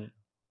you're like,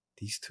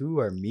 these two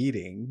are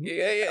meeting?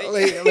 yeah.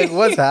 Like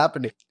what's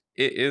happening?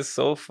 It is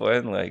so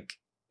fun. Like,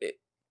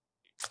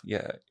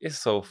 yeah, it's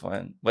so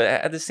fun. But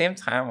at the same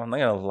time, I'm not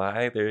gonna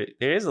lie, there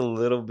is a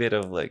little bit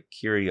of like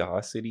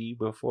curiosity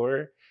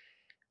before,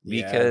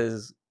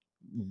 because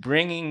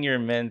bringing your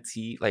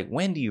mentee, like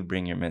when do you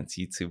bring your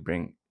mentee to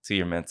bring to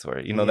your mentor?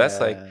 You know, that's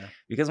like,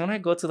 because when I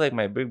go to like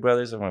my big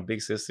brothers or my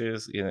big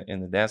sisters in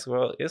the dance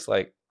world, it's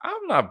like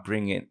I'm not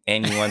bringing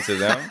anyone to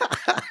them.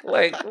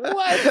 Like,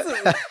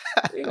 what?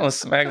 You're gonna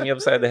smack me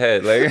upside the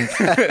head, like,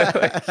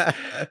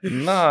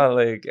 nah.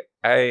 Like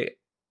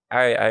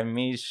I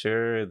made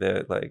sure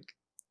that like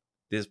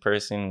this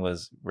person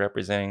was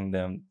representing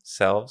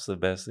themselves the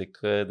best they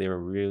could. They were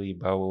really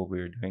about what we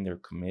were doing. They're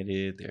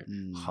committed. They're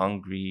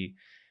hungry,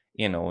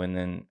 you know. And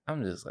then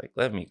I'm just like,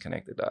 let me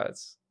connect the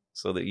dots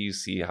so that you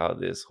see how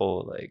this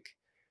whole like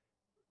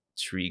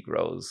tree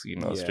grows, you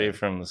know, straight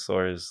from the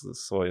source, the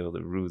soil,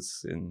 the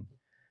roots, and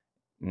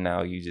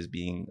now you just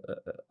being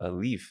a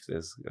leaf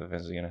that's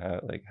eventually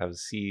gonna have a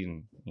seed,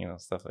 and you know,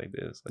 stuff like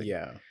this, like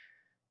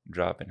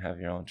drop and have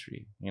your own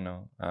tree, you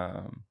know.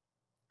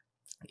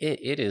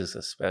 It is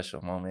a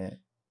special moment.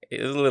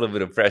 It's a little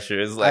bit of pressure.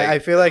 It's like, I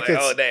feel like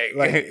it's oh dang,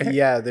 like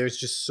there's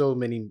just so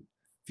many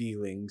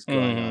feelings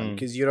going on,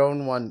 because you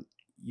don't want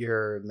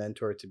your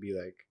mentor to be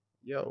like,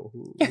 yo,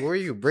 who are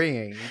you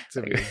bringing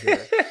to me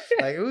here?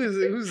 Like,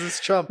 who's this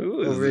chump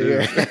over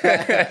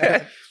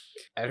here?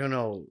 I don't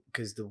know,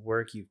 because the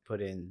work you've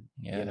put in,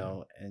 you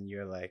know, and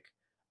you're like,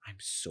 I'm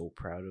so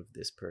proud of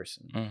this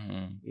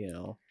person, you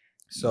know.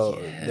 So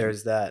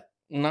there's that.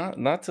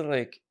 Not to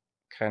like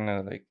kind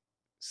of like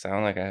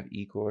sound like I have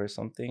ego or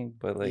something,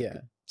 but like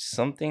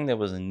something that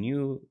was a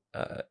new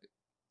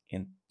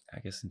in I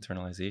guess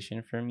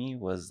internalization for me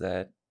was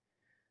that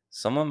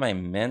some of my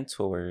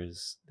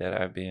mentors that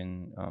I've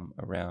been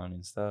around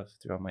and stuff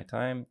throughout my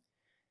time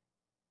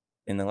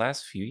in the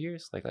last few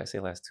years, like I say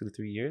last 2 to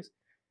 3 years,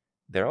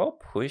 they're all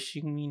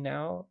pushing me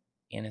now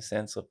in a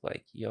sense of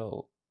like,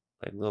 yo,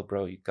 like, little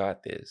bro, you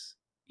got this.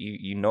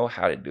 You know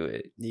how to do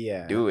it.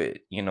 Do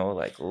it. You know,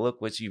 like,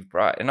 look what you've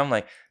brought. And I'm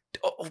like,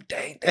 oh,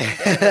 dang.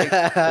 Like,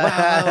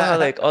 wow.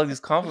 Like, all these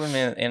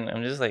compliments. And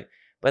I'm just like,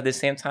 but at the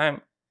same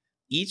time,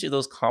 each of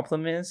those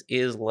compliments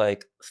is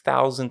like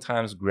 1,000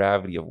 times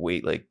gravity of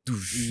weight, like,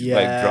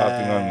 like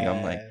dropping on me.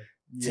 I'm like,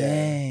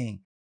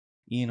 dang.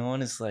 You know,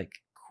 and it's like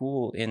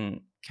cool.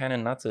 And kind of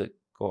not to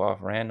go off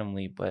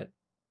randomly, but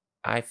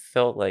I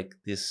felt like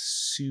this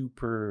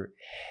super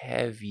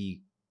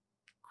heavy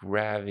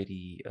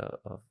gravity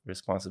of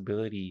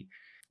responsibility.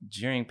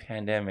 During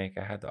pandemic,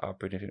 I had the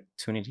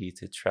opportunity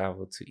to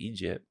travel to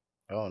Egypt.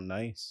 Oh,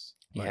 nice.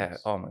 Yeah.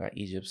 Oh my God,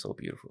 Egypt's so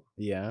beautiful.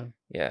 Yeah.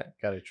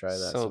 Gotta try that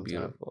so sometime.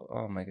 Beautiful.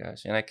 Oh my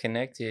gosh. And I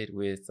connected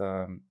with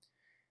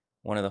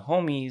one of the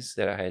homies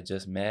that I had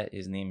just met.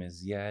 His name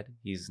is Ziad.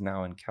 He's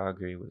now in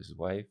Calgary with his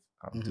wife,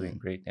 doing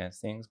great dance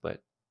things.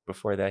 But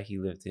before that, he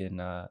lived in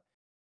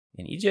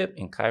Egypt,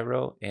 in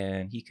Cairo,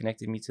 and he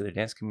connected me to the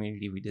dance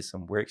community. We did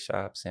some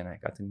workshops, and I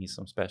got to meet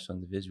some special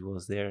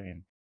individuals there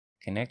and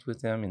connect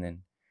with them. And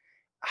then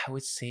I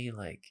would say,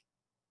 like,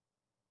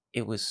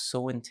 it was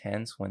so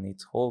intense when they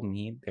told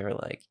me, they were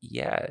like,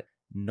 yeah,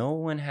 no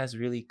one has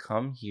really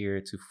come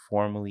here to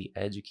formally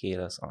educate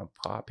us on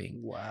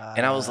popping. Wow.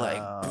 And I was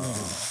like,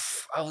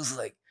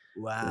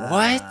 wow.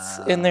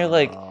 What? And they're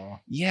like,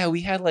 yeah,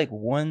 we had like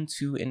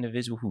 1-2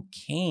 individual who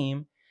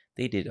came.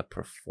 They did a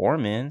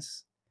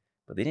performance,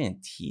 but they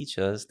didn't teach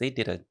us. They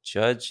did a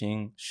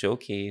judging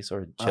showcase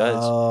or judge.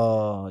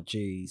 Oh,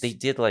 geez. They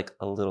did like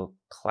a little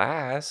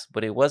class,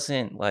 but it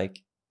wasn't like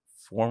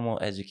formal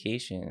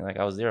education. Like,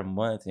 I was there a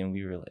month and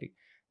we were like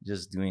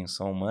just doing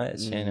so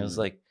much. And it was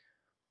like,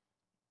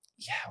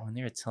 yeah, when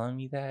they were telling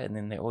me that, and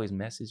then they always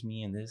message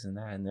me and this and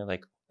that, and they're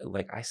like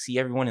I see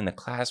everyone in the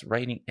class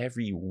writing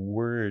every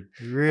word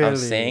I'm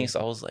saying. Really? So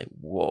I was like,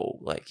 whoa,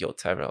 like, yo,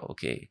 Tyrell,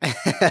 okay.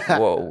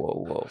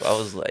 Whoa. I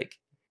was like,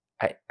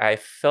 I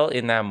felt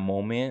in that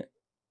moment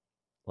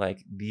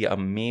like the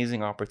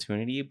amazing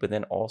opportunity, but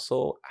then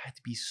also I had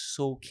to be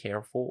so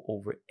careful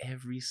over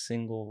every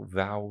single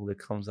vowel that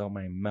comes out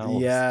my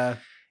mouth. Yeah.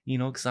 You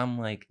know, because I'm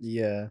like,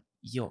 Yeah.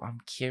 yo, I'm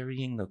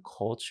carrying the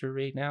culture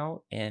right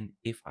now, and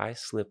if I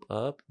slip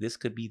up, this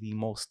could be the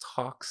most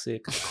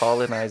toxic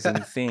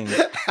colonizing thing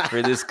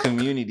for this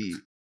community,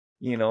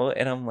 you know?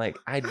 And I'm like,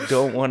 I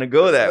don't want to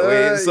go that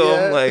way. So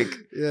I'm like,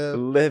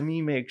 let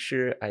me make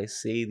sure I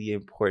say the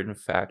important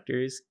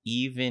factors,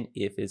 even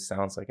if it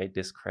sounds like I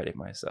discredit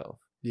myself.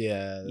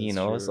 Yeah, You that's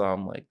know, true. so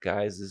I'm like,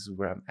 guys, this is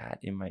where I'm at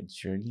in my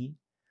journey.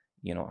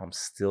 You know, I'm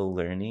still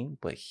learning,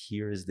 but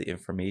here is the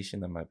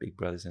information that my big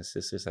brothers and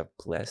sisters have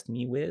blessed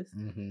me with.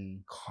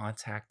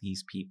 Contact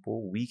these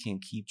people. We can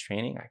keep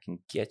training. I can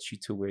get you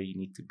to where you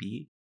need to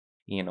be,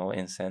 you know,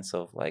 in sense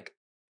of like,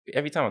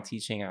 every time I'm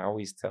teaching, I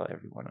always tell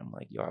everyone, I'm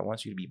like, yo, I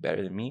want you to be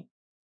better than me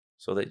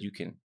so that you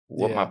can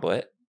whoop my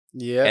butt.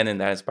 Yeah. And then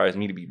that inspires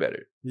me to be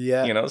better.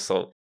 Yeah. You know,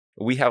 so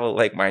we have a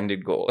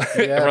like-minded goal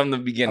Yeah. from the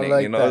beginning.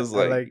 Like you know, that. it's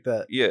like, I like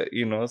that. Yeah,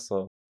 you know,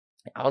 so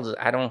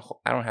I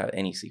don't have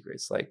any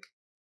secrets. Like,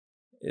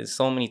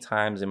 so many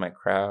times in my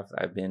craft,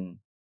 I've been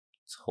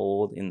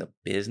told in the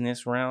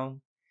business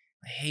realm,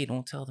 hey,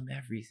 don't tell them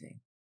everything.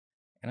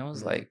 And I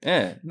was like,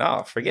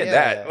 no, forget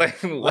that. Like,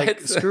 what?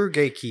 Like, screw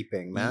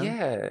gatekeeping, man.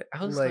 Yeah.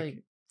 I was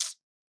like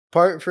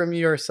apart from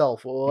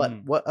yourself,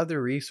 what other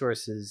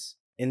resources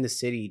in the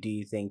city do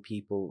you think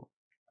people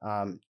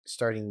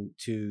starting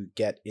to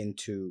get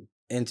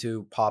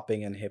into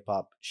popping and hip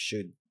hop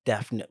should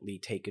definitely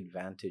take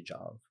advantage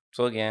of?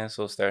 So again,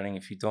 starting,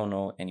 if you don't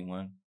know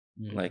anyone,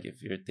 like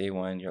if you're day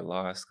one, you're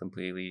lost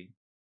completely,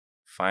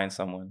 find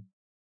someone,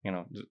 you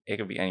know, it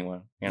could be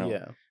anyone, you know.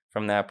 Yeah.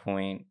 From that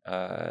point,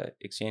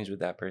 exchange with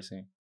that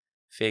person,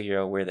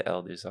 figure out where the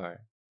elders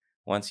are.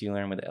 Once you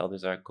learn where the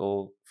elders are,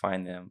 go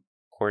find them,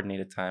 coordinate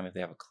a time if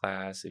they have a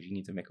class, if you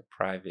need to make a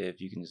private, if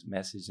you can just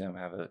message them,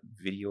 have a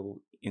video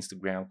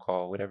Instagram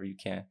call, whatever you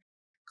can,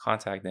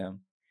 contact them,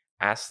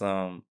 ask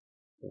them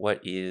what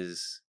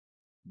is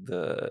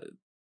the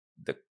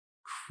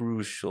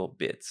crucial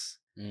bits.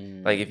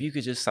 Like, if you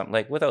could just something,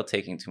 like, without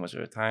taking too much of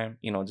your time,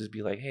 you know, just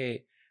be like,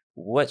 hey,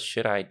 what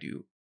should I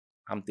do?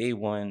 I'm day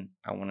one,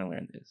 I want to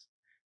learn this.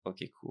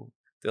 Okay, cool.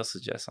 They'll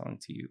suggest something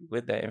to you.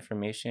 With that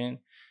information,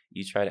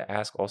 you try to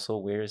ask also,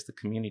 where is the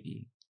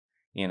community?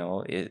 You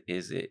know,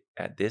 is it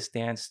at this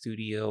dance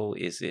studio?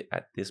 Is it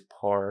at this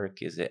park?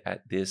 Is it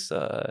at this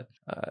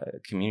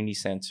community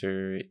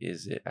center?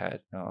 Is it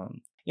at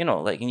you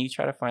know, like, and you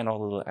try to find all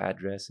the little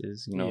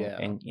addresses, you know,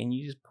 and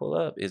you just pull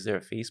up. Is there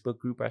a Facebook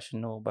group I should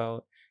know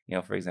about? You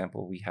know, for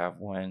example, we have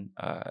one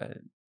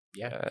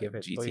give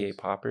it, GTA please.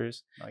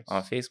 Poppers Nice.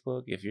 on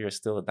Facebook. If you're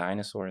still a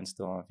dinosaur and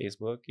still on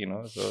Facebook, you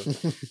know, so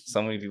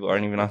so many people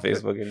aren't even on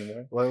Facebook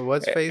anymore.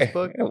 What's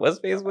Facebook? What's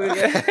Facebook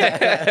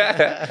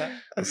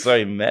again?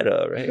 Sorry,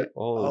 Meta, right?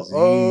 Oh,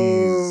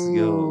 jeez,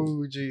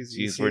 yo,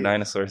 jeez, we're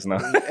dinosaurs now.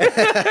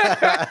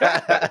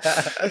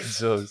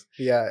 Jokes.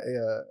 Yeah.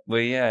 But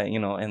yeah, you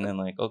know, and then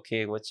like,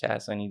 okay, what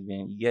chats I need to be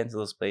in? You get into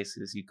those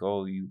places, you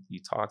go, you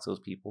talk to those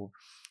people.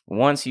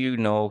 Once you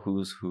know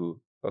who's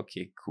who,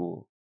 okay,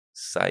 cool.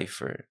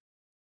 Cypher.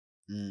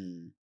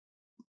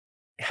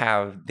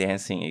 Have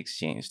dancing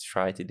exchange.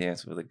 Try to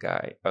dance with a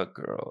guy, a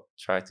girl.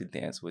 Try to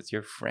dance with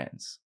your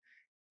friends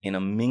in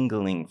a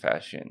mingling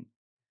fashion.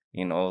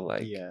 You know,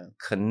 like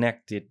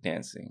connected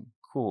dancing.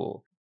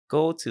 Cool.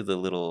 Go to the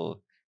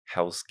little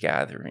house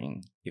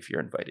gathering if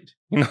you're invited.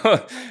 You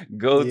know,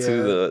 go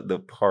to the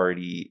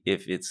party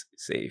if it's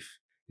safe.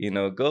 You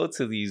know, go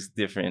to these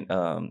different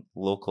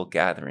local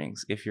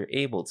gatherings if you're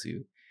able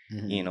to.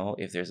 You know,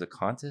 if there's a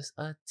contest,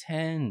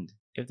 attend.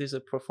 If there's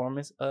a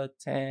performance,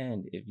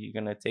 attend. If you're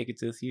gonna take it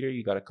to the theater,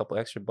 you got a couple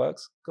extra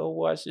bucks, go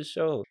watch the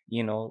show.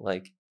 You know,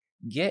 like,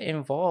 get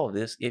involved.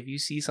 If you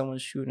see someone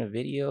shooting a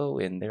video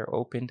and they're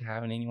open to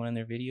having anyone in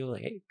their video,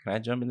 like, hey, can I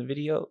jump in the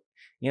video?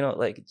 You know,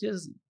 like,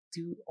 just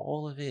do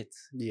all of it.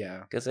 Yeah.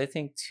 Because I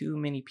think too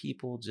many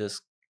people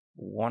just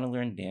want to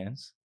learn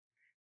dance.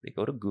 They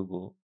go to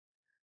Google,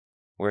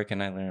 where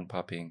can I learn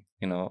popping,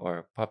 you know,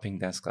 or popping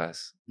dance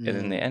class? And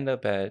then they end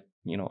up at,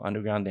 you know,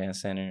 Underground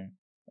Dance Center.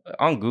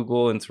 On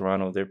Google in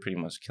Toronto, they're pretty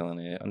much killing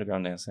it.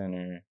 Underground Dance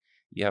Center.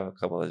 You have a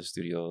couple other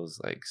studios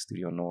like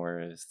Studio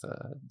North,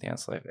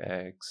 Dance Life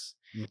X.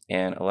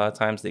 And a lot of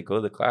times they go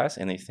to the class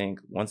and they think,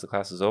 once the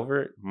class is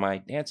over, my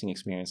dancing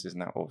experience is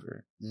not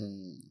over.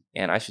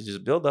 And I should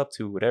just build up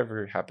to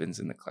whatever happens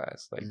in the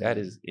class. Like, that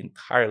is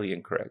entirely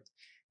incorrect.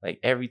 Like,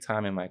 every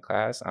time in my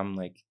class, I'm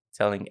like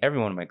telling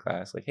everyone in my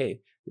class, like,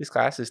 hey, this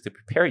class is to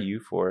prepare you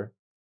for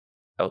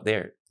out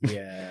there.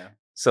 Yeah.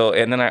 So,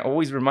 and then I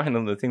always remind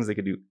them the things they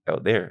could do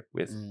out there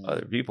with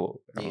other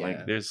people. I'm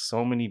like, there's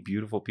so many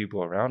beautiful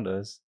people around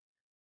us.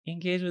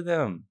 Engage with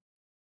them.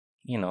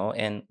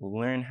 and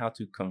learn how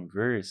to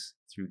converse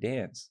through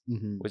dance,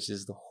 which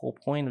is the whole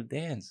point of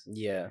dance.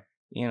 Yeah.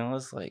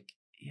 It's like,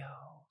 yo,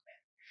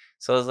 man.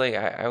 So it's like,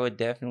 I would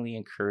definitely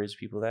encourage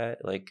people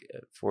that, like,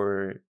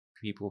 for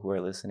people who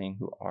are listening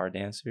who are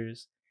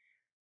dancers,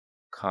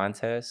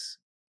 contests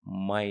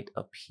might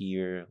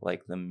appear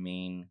like the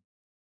main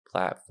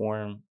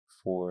platform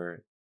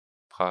for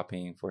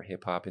popping, for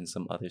hip hop and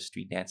some other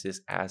street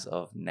dances as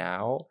of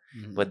now,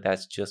 but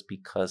that's just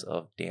because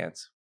of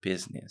dance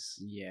business.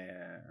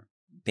 Yeah.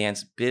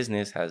 Dance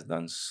business has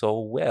done so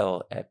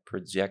well at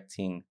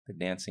projecting the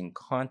dancing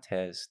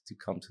contest to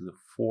come to the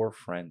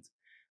forefront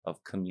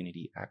of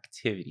community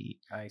activity.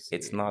 I see.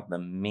 It's not the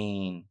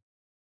main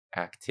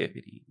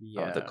activity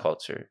of the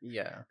culture.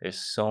 Yeah. There's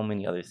so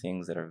many other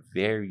things that are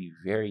very,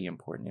 very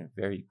important and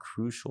very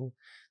crucial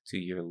to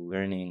your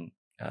learning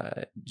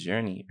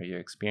journey or your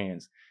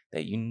experience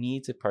that you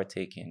need to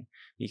partake in,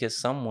 because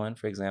someone,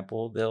 for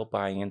example, they'll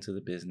buy into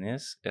the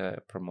business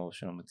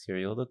promotional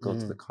material, they'll go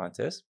to the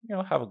contest,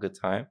 have a good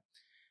time,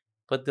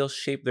 but they'll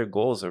shape their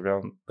goals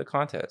around the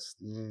contest.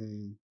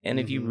 And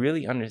if you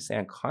really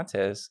understand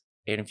contests,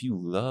 and if you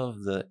love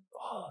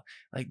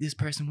like this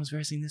person was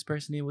versing this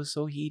person, it was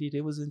so heated,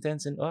 it was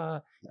intense, and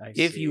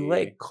if you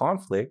like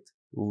conflict,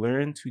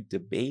 learn to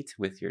debate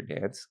with your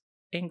dance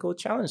and go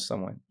challenge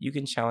someone. You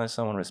can challenge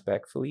someone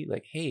respectfully,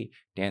 like, hey,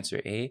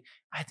 dancer A,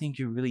 I think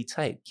you're really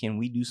tight. Can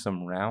we do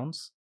some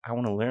rounds? I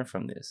want to learn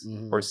from this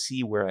or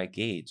see where I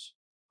gauge.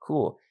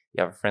 Cool.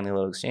 You have a friendly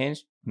little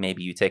exchange.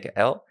 Maybe you take an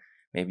L.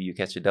 Maybe you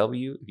catch a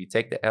W. If you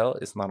take the L,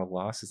 it's not a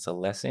loss. It's a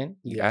lesson.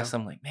 You ask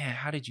them, like, man,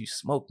 how did you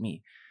smoke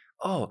me?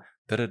 Oh,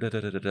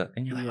 da-da-da-da-da-da.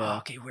 And you're like, oh,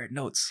 okay, weird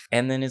notes.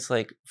 And then it's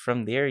like,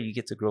 from there, you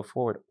get to grow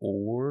forward.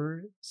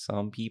 Or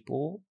some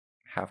people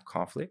have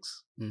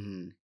conflicts.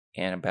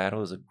 And a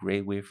battle is a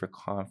great way for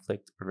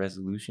conflict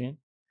resolution.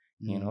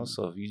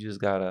 So if you just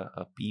got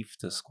a beef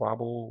to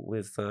squabble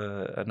with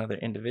another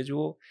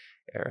individual,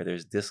 or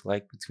there's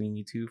dislike between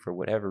you two for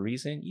whatever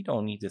reason, you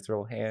don't need to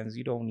throw hands.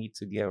 You don't need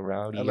to get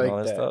rowdy and all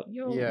that stuff.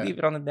 Leave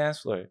it on the dance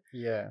floor.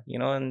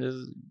 And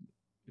just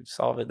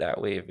solve it that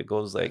way. If it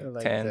goes like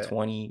 10,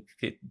 20,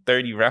 50,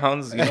 30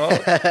 rounds,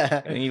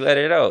 and you let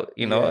it out,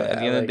 at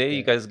the end of the day,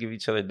 you guys give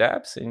each other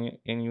daps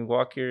and you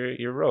walk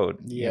your road,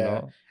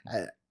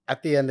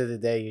 At the end of the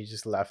day, you're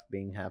just left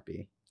being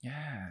happy.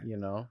 Yeah.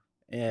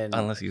 And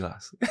unless you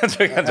lost. I'm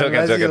joking.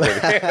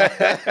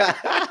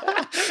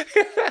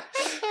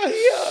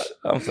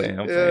 I'm playing.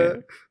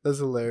 That's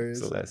hilarious.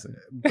 It's a lesson.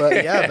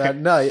 But yeah,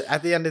 man, no,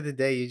 at the end of the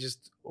day, you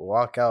just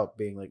walk out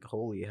being like,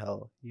 holy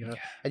hell,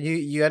 and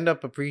you end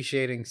up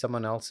appreciating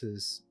someone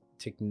else's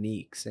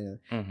techniques and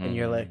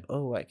you're like,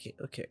 oh,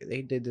 okay,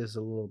 they did this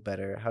a little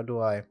better. How do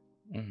I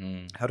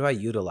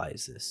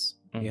utilize this?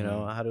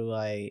 How do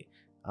I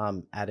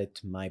add it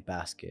to my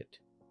basket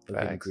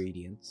of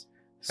ingredients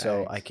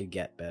so I could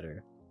get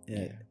better?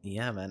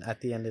 Yeah, man,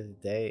 at the end of the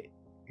day,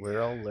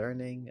 we're all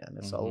learning, and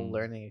it's all a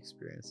learning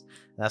experience.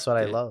 And that's what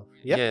I love.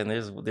 And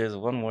there's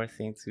one more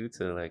thing too,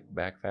 to like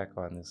backpack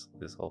on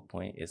this whole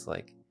point. It's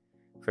like,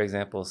 for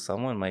example,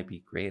 someone might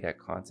be great at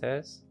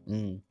contests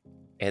and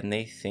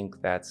they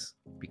think that's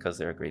because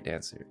they're a great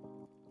dancer.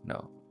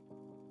 No,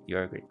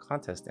 you're a great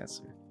contest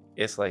dancer.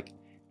 It's like,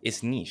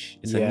 it's niche.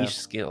 It's a niche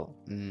skill.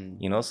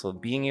 So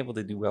being able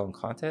to do well in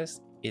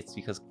contests, it's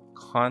because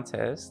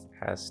contest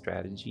has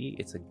strategy.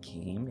 It's a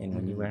game, and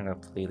when you learn how to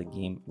play the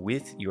game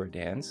with your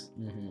dance,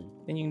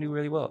 then you can do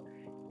really well.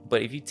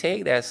 But if you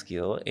take that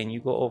skill and you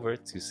go over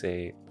to,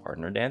 say,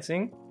 partner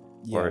dancing,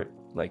 or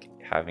like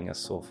having a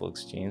soulful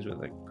exchange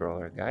with a girl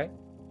or a guy,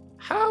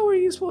 how are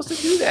you supposed to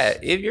do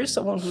that? If you're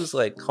someone who's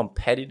like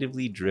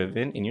competitively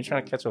driven and you're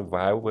trying to catch a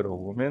vibe with a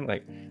woman,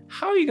 like,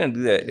 how are you gonna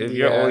do that if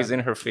you're always in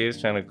her face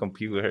trying to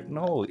compete with her?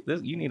 No,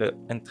 you need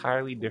an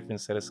entirely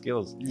different set of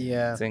skills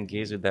to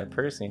engage with that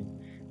person.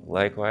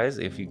 Likewise,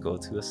 if you go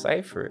to a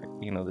cypher,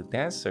 the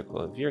dance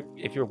circle,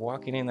 if you're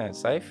walking in that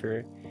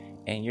cypher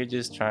and you're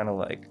just trying to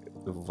like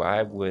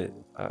vibe with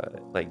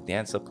like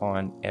dance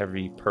upon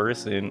every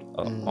person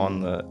on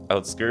the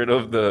outskirt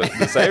of the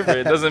cypher,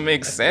 it doesn't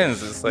make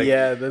sense. It's like,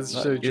 that's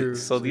so true.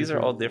 So these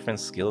are all different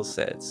skill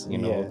sets,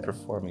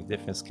 performing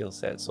different skill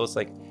sets. So it's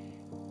like,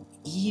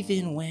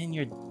 even when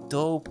you're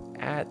dope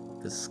at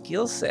the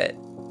skill set,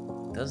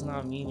 does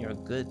not mean you're a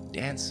good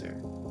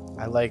dancer.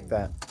 I like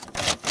that.